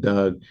talking to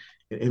Doug.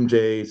 And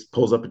MJ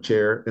pulls up a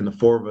chair, and the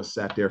 4 of us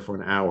sat there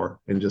for an hour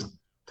and just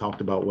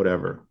talked about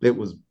whatever. It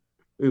was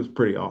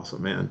pretty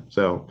awesome, man.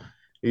 So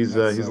He's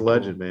a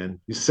legend, man.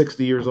 He's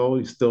 60 years old.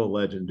 He's still a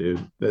legend,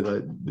 dude.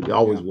 He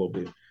always will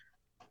be.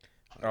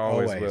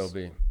 Always will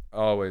be.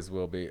 Always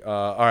will be.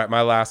 All right,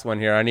 my last one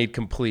here. I need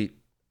complete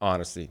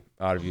honesty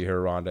out of you here,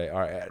 Ronde. All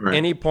right. At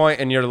any point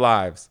in your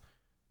lives,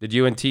 did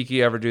you and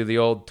Tiki ever do the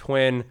old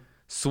twin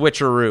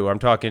switcheroo? I'm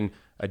talking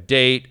a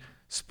date,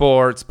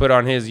 sports, put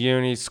on his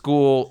uni,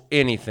 school,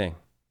 anything.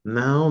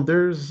 No,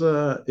 there's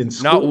in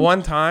school. Not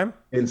one time?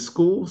 In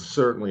school,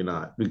 certainly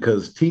not,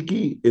 because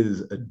Tiki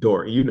is a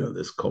dork. You know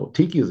this, Cole.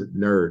 Tiki is a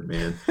nerd,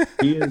 man.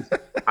 He is.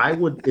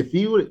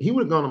 He would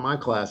have gone to my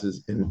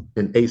classes and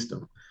aced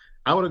them.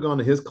 I would have gone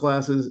to his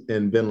classes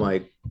and been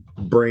like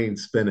brain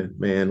spinning,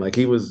 man. Like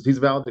he's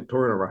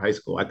valedictorian of our high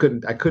school. I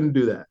couldn't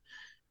do that.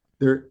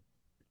 There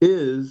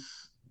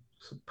is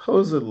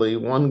supposedly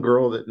one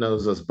girl that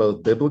knows us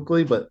both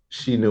biblically, but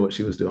she knew what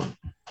she was doing.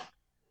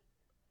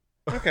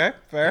 Okay,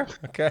 fair.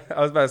 Okay,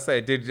 I was about to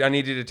say, dude, I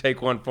need you to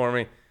take one for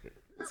me.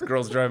 This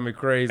girl's driving me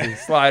crazy.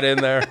 Slide in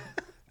there.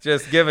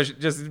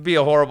 Just be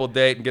a horrible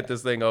date and get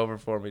this thing over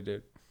for me,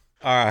 dude.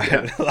 All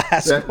right,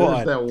 last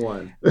one. That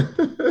one.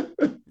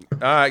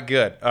 All right,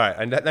 good. All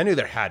right, I knew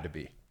there had to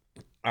be.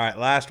 All right,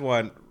 last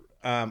one.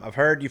 I've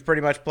heard you've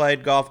pretty much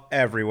played golf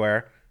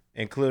everywhere,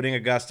 including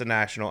Augusta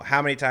National.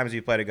 How many times have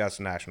you played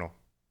Augusta National?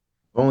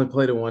 I've only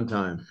played it one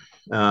time,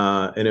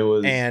 and it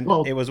was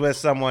it was with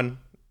someone.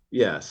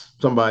 Yes,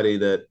 somebody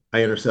that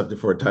I intercepted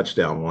for a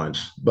touchdown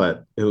once,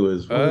 but it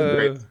was one of the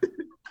great.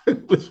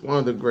 It was one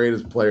of the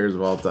greatest players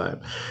of all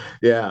time.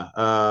 Yeah,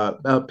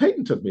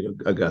 Peyton took me to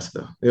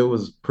Augusta. It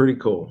was pretty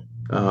cool.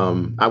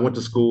 I went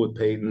to school with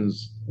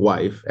Peyton's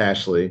wife,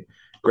 Ashley,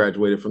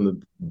 graduated from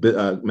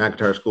the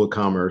McIntyre School of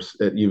Commerce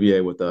at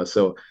UVA with us.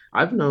 So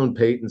I've known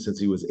Peyton since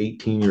he was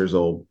 18 years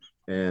old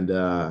and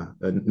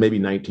maybe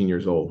 19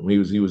 years old.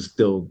 He was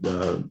still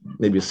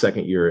maybe a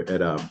second year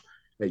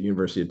at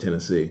University of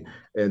Tennessee.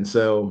 And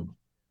so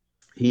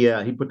he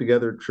put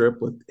together a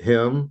trip with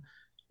him,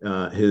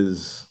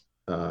 his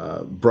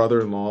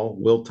brother-in-law,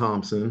 Will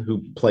Thompson,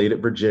 who played at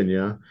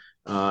Virginia,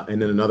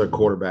 and then another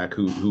quarterback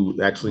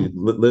who actually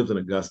lives in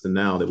Augusta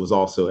now that was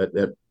also at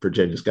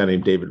Virginia, this guy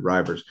named David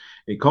Rivers.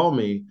 And he called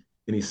me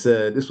and he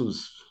said, this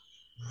was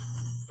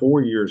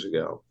 4 years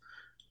ago.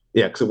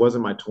 Yeah, because it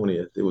wasn't my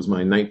 20th. It was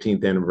my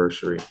 19th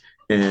anniversary.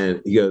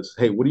 And he goes,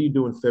 hey, what are you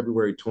doing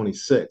February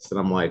 26th? And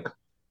I'm like,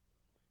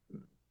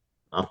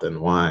 nothing.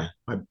 Why?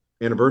 My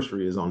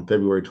anniversary is on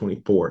February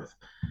 24th.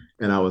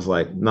 And I was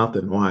like,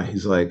 nothing. Why?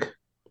 He's like,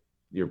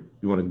 you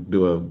want to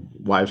do a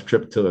wives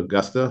trip to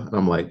Augusta? And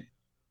I'm like,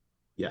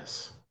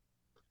 yes.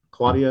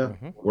 Claudia,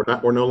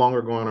 we're no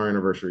longer going on our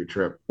anniversary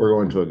trip. We're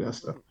going to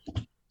Augusta.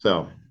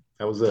 So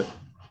that was it.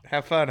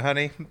 Have fun,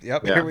 honey.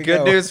 Yep, yeah. Here we go.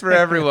 Good news for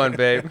everyone,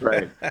 babe.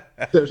 Right.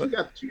 So she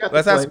got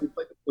to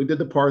play. We did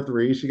the par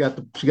 3. She got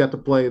to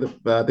play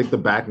I think the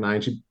back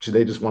 9.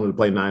 They just wanted to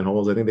play 9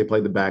 holes. I think they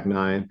played the back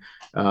 9.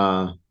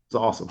 It's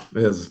awesome.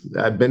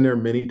 I've been there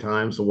many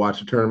times to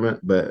watch a tournament,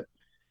 but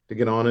to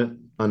get on it,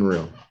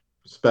 unreal.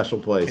 Special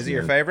place. Is it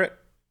your favorite?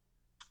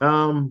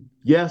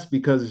 Yes,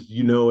 because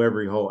you know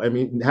every hole. I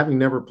mean, having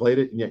never played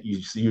it, and yet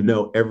you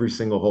know every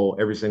single hole,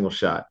 every single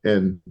shot.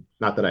 And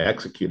not that I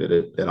executed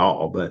it at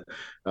all, but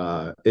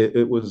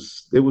it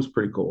was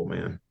pretty cool,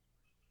 man.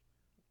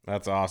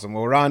 That's awesome.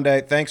 Well,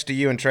 Ronde, thanks to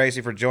you and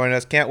Tracy for joining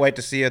us. Can't wait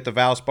to see you at the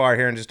Valspar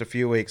here in just a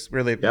few weeks.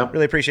 Really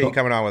appreciate you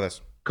coming on with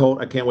us.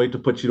 Colt, I can't wait to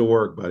put you to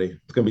work, buddy.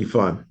 It's gonna be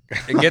fun.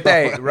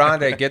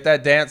 Ronde, get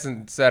that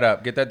dancing set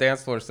up. Get that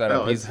dance floor set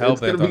up. He's hell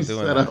bent on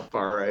doing that.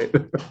 All right.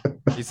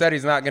 He said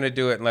he's not gonna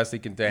do it unless he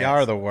can dance. Y'all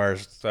are the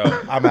worst. So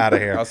I'm out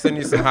of here. I'll send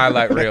you some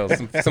highlight reels,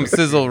 some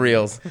sizzle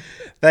reels.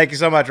 Thank you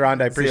so much,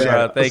 Ronde. I appreciate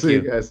it. Thank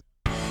you guys.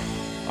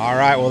 All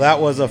right, well, that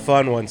was a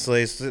fun one,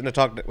 Sleaze. Sitting to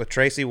talk with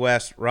Tracy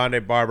West,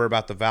 Ronde Barber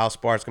about the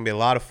Valspar. It's going to be a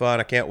lot of fun.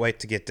 I can't wait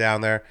to get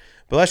down there.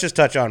 But let's just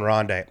touch on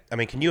Ronde. I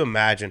mean, can you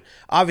imagine?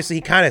 Obviously,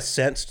 he kind of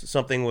sensed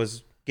something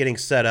was getting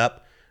set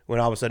up when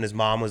all of a sudden his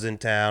mom was in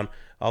town.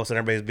 All of a sudden,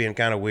 everybody's being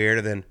kind of weird,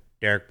 and then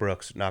Derek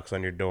Brooks knocks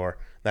on your door.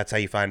 That's how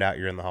you find out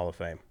you're in the Hall of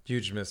Fame.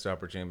 Huge missed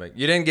opportunity.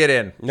 You didn't get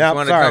in. No, you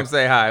wanted to come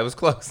say hi. It was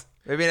close.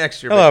 Maybe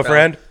next year. Hello,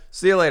 friend.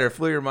 See you later.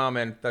 Flew your mom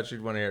in. Thought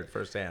you'd want to hear it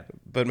firsthand.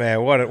 But,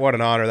 man, what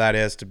an honor that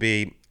is to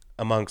be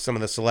among some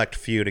of the select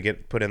few to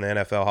get put in the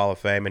NFL Hall of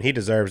Fame, and he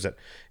deserves it.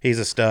 He's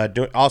a stud,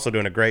 also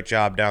doing a great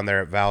job down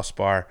there at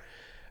Valspar.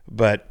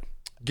 But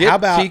how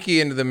about Tiki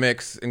into the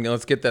mix, and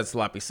let's get that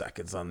sloppy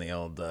seconds on the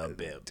old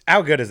bib.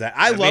 How good is that?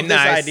 I love this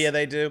idea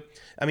they do.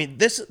 I mean,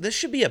 this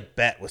should be a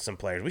bet with some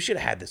players. We should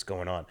have had this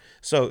going on.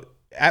 So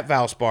at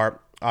Valspar,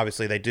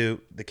 obviously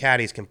the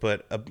caddies can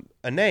put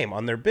a name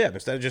on their bib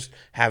instead of just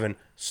having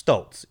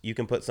Stoltz. You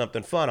can put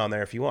something fun on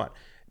there if you want.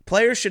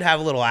 Players should have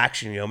a little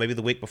action, maybe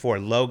the week before.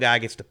 Low guy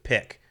gets to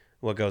pick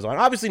what goes on.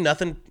 Obviously,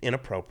 nothing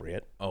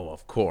inappropriate. Oh,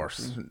 of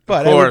course.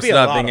 But of course, it would be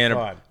nothing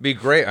inappropriate. Be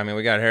great. I mean,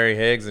 we got Harry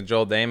Higgs and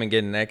Joel Damon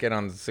getting naked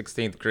on the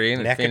 16th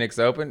green at Phoenix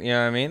Open. You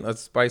know what I mean?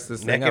 Let's spice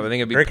this thing up. I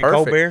think it'd be perfect.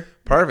 Cold beer.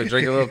 Perfect.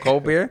 Drink a little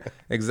cold beer.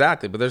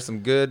 Exactly. But there's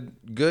some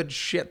good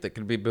shit that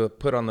could be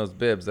put on those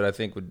bibs that I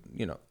think would,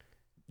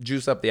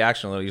 juice up the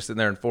action a little. You're sitting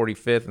there in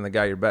 45th, and the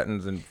guy you're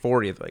betting's in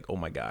 40th. Like, oh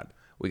my God.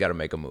 we got to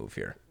make a move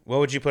here. What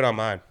would you put on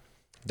mine?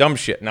 Dumb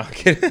shit. No, I'm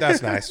kidding.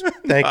 That's nice.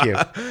 Thank you.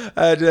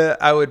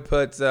 I would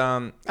put.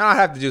 I'll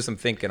have to do some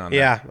thinking on that.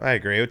 Yeah, I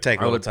agree. It would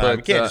take a little time.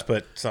 You can't just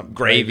put something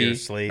gravy or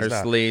sleeves. Or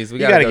No. sleeves. We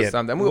You got to gotta go get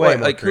something. way more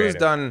Like who's creative.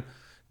 done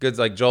goods?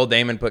 Like Joel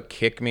Damon put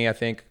 "Kick Me," I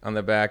think, on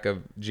the back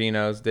of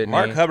Geno's. Didn't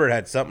Mark he? Hubbard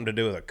had something to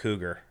do with a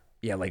cougar.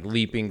 Yeah, like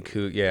leaping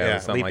cougar. Yeah,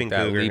 something leaping like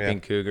that. cougar, Leaping yeah.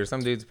 cougar.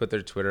 Some dudes put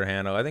their Twitter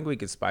handle. I think we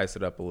could spice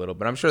it up a little,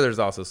 but I'm sure there's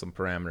also some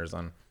parameters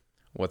on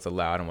what's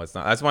allowed and what's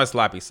not. That's why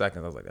sloppy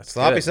seconds. I was like, that's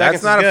Sloppy good.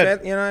 seconds That's not is a good.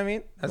 fit. You know what I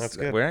mean? That's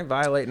good. We ain't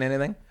violating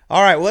anything.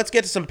 All right, well, let's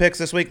get to some picks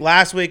this week.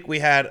 Last week we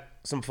had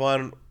some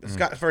fun.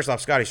 First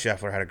off, Scotty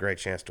Scheffler had a great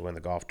chance to win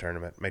the golf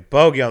tournament. Made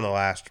bogey on the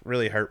last.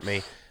 Really hurt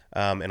me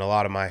in a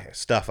lot of my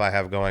stuff I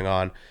have going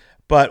on.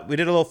 But we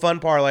did a little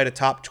fun parlay to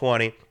top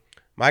 20.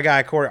 My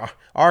guy, Corey,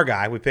 our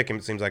guy, we pick him,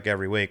 it seems like,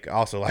 every week. I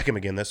also like him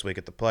again this week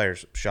at the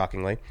Players,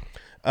 shockingly.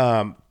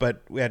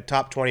 But we had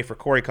top 20 for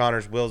Corey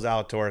Connors, Will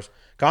Zalatoris.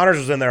 Connors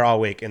was in there all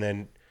week and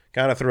then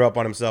kind of threw up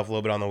on himself a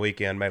little bit on the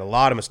weekend, made a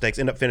lot of mistakes,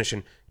 ended up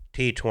finishing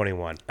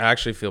T21. I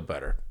actually feel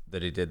better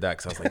that he did that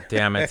because I was like,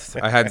 damn it.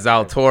 I had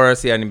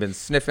Zalatoris. He hadn't been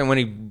sniffing when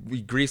he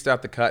greased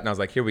out the cut, and I was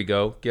like, here we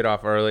go. Get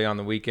off early on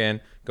the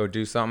weekend. Go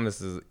do something.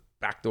 This is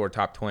backdoor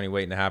top 20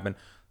 waiting to happen.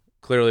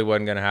 Clearly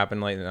wasn't going to happen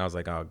late, and I was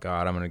like, oh,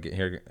 God, I'm going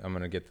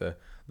to get the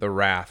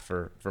wrath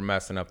for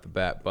messing up the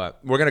bet. But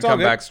we're going to come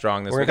back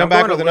strong this week. We're going to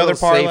come back with another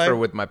parlay. Safer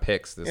with my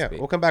picks this week.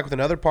 We'll come back with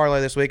another parlay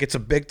this week. It's a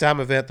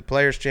big-time event, the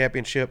Players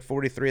Championship,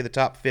 43 of the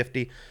top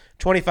 50,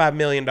 $25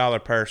 million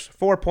purse,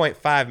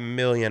 $4.5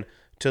 million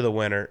to the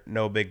winner.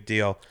 No big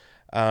deal.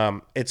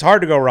 It's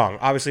hard to go wrong.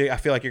 Obviously, I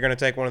feel like you're going to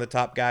take one of the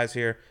top guys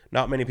here.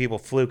 Not many people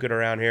fluke it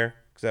around here,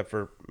 except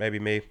for maybe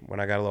me when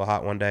I got a little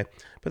hot one day.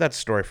 But that's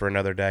a story for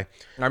another day.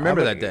 I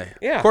remember that day.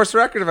 Yeah. Course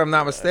record, if I'm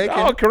not mistaken.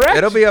 Oh, correct.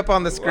 It'll be up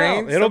on the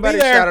screen. Well, it'll Somebody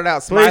be there. shout it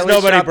out. Please, Smiley,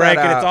 nobody shout break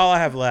that it. out. It's all I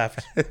have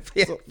left.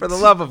 Yeah, for the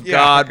love of Yeah,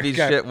 God, be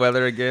okay. shit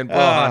weather again. Pull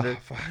 100.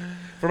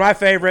 For my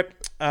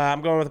favorite,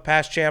 I'm going with a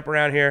past champ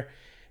around here.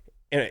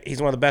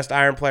 He's one of the best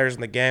iron players in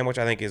the game, which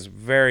I think is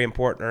very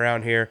important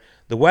around here.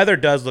 The weather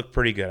does look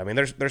pretty good. I mean,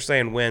 they're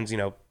saying winds,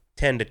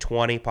 10 to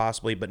 20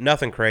 possibly, but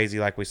nothing crazy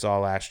like we saw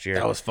last year.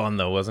 That was fun,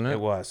 though, wasn't it? It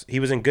was. He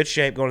was in good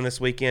shape going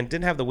this weekend.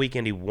 Didn't have the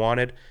weekend he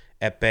wanted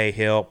at Bay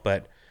Hill,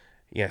 but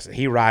yes,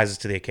 he rises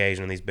to the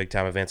occasion in these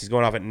big-time events. He's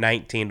going off at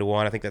 19 to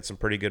 1. I think that's some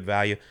pretty good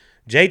value.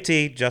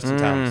 JT, Justin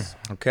Thomas.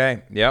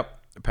 Okay. Yep.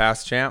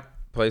 Past champ.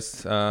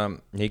 Place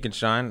he can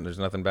shine. There's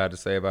nothing bad to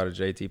say about a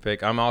JT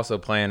pick. I'm also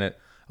playing it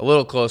a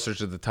little closer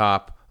to the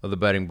top of the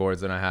betting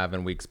boards than I have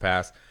in weeks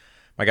past.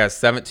 My guy's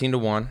 17 to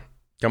 1.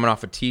 Coming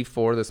off a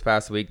T4 this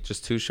past week,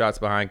 just 2 shots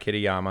behind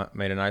Kitayama.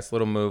 Made a nice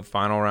little move.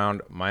 Final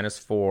round,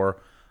 -4.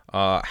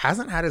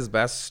 Hasn't had his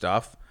best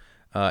stuff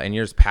in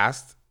years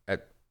past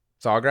at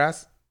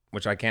Sawgrass,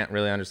 which I can't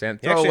really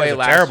understand. Throw away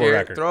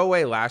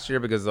last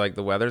year because like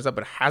the weather's up,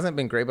 but it hasn't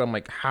been great. But I'm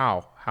like,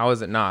 how? How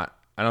is it not?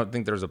 I don't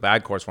think there's a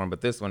bad course for him, but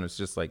this one is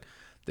just like,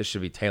 this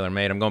should be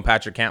tailor-made. I'm going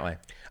Patrick Cantlay.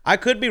 I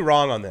could be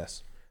wrong on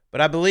this,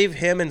 but I believe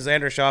him and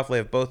Xander Schauffele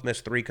have both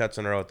missed 3 cuts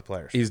in a row at the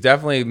Players. He's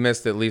definitely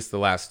missed at least the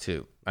last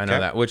 2. I know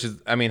Okay. that, which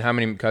is, I mean, how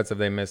many cuts have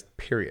they missed,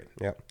 period?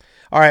 Yep.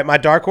 All right, my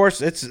dark horse,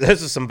 this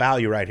is some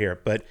value right here,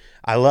 but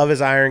I love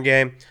his iron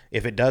game.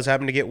 If it does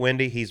happen to get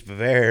windy, he's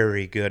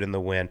very good in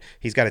the wind.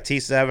 He's got a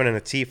T7 and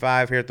a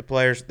T5 here at the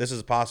Players. This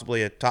is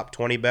possibly a top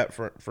 20 bet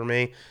for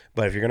me,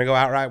 but if you're going to go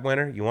outright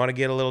winner, you want to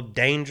get a little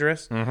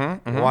dangerous,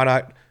 why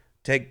not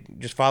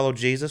just follow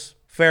Jesus?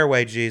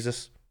 Fairway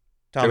Jesus.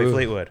 Tommy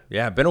Fleetwood.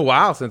 Yeah, been a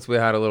while since we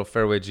had a little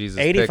fairway Jesus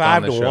 85 pick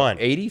on the to show. 1.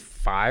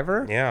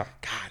 85er? Yeah.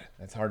 God,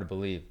 that's hard to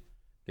believe.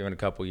 Given a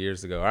couple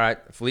years ago. All right,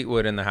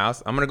 Fleetwood in the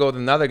house. I'm going to go with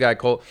another guy,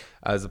 Colt,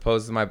 as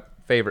opposed to my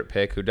favorite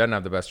pick, who doesn't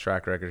have the best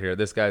track record here.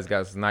 This guy's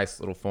got this nice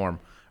little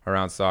form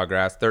around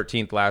Sawgrass.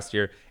 13th last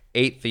year,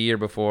 8th the year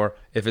before.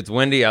 If it's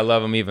windy, I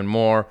love him even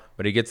more,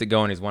 but he gets it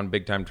going. He's won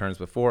big-time turns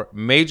before.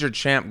 Major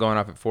champ going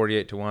off at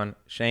 48 to 1.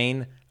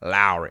 Shane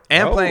Lowry.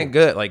 And playing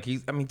good. Like,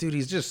 he's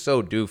just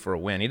so due for a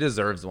win. He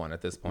deserves one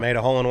at this point. Made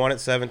a hole-in-one at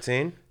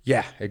 17.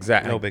 Yeah,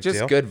 exactly. No big just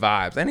deal. Good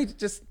vibes. And he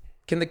just...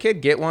 Can the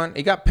kid get one?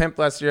 He got pimped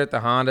last year at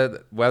the Honda.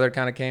 The weather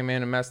kind of came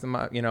in and messed him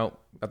up.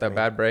 Got that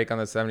bad break on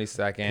the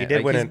 72nd. He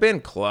did win. He's been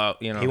close.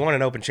 He won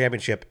an Open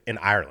Championship in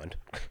Ireland.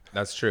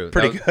 That's true.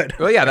 Pretty good.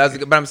 Well, yeah, that was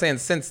good. But I'm saying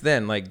since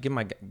then, like, give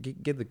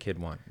the kid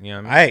one. You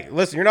know what I mean? Hey,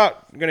 listen, you're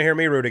not going to hear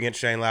me root against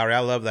Shane Lowry. I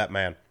love that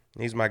man.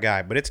 He's my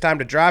guy. But it's time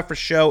to drive for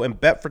show and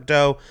bet for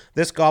dough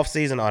this golf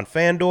season on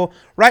FanDuel.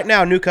 Right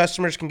now, new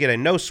customers can get a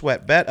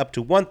no-sweat bet up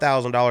to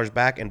 $1,000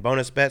 back in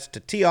bonus bets to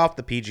tee off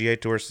the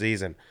PGA Tour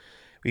season.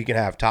 You can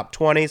have top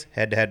 20s,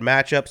 head-to-head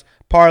matchups,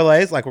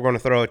 parlays like we're going to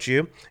throw at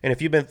you. And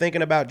if you've been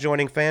thinking about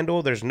joining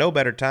FanDuel, there's no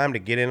better time to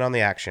get in on the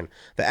action.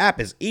 The app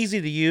is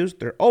easy to use.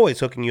 They're always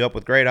hooking you up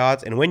with great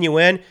odds. And when you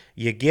win,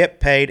 you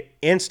get paid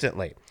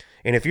instantly.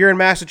 And if you're in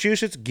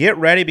Massachusetts, get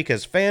ready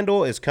because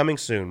FanDuel is coming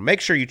soon. Make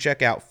sure you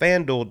check out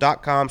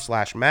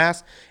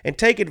FanDuel.com/mass and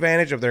take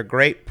advantage of their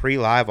great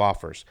pre-live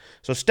offers.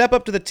 So step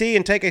up to the tee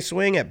and take a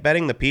swing at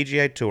betting the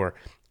PGA Tour.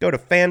 Go to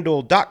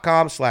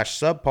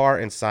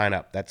FanDuel.com/subpar and sign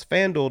up. That's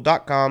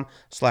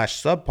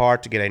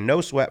FanDuel.com/subpar to get a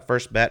no-sweat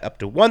first bet up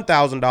to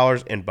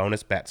 $1,000 in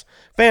bonus bets.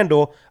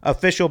 FanDuel,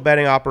 official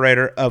betting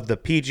operator of the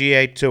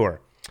PGA Tour.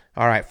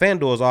 All right,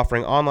 FanDuel is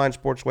offering online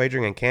sports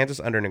wagering in Kansas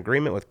under an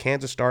agreement with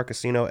Kansas Star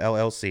Casino,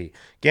 LLC.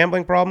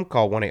 Gambling problem?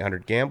 Call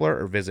 1-800-GAMBLER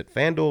or visit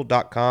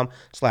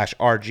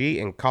FanDuel.com/RG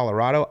in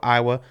Colorado,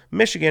 Iowa,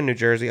 Michigan, New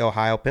Jersey,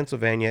 Ohio,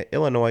 Pennsylvania,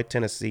 Illinois,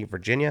 Tennessee,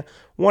 Virginia.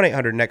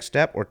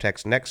 1-800-NEXT-STEP or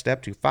text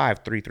NEXT-STEP to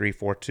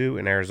 53342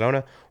 in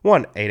Arizona.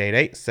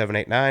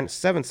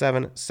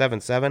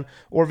 1-888-789-7777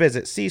 or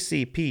visit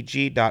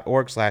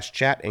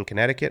ccpg.org/chat in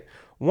Connecticut.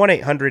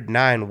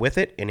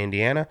 1-800-9-WITH-IT in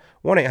Indiana,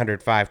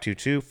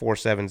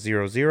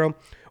 1-800-522-4700,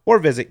 or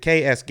visit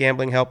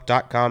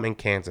ksgamblinghelp.com in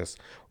Kansas,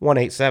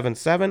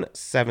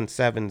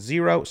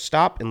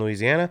 1-877-770-STOP in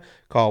Louisiana,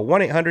 call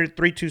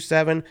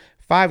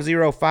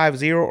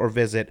 1-800-327-5050 or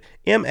visit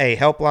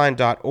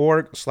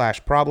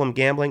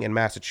mahelpline.org/problemgambling in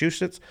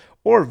Massachusetts,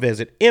 or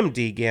visit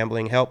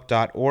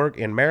mdgamblinghelp.org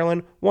in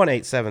Maryland,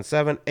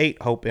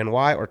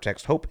 1-877-8-HOPE-NY or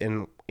text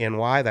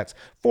HOPE-NY, that's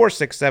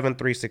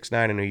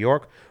 467-369 in New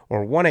York,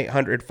 or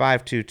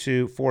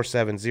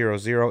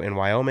 1-800-522-4700 in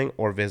Wyoming,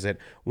 or visit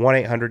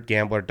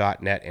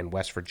 1-800-GAMBLER.net in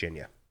West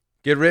Virginia.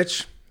 Get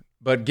rich,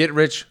 but get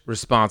rich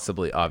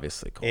responsibly,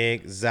 obviously. Cole.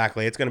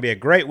 Exactly. It's going to be a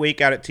great week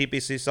out at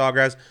TPC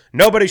Sawgrass.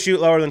 Nobody shoot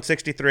lower than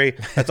 63.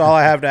 That's all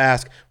I have to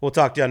ask. We'll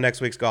talk to you on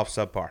next week's Golf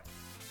Subpar.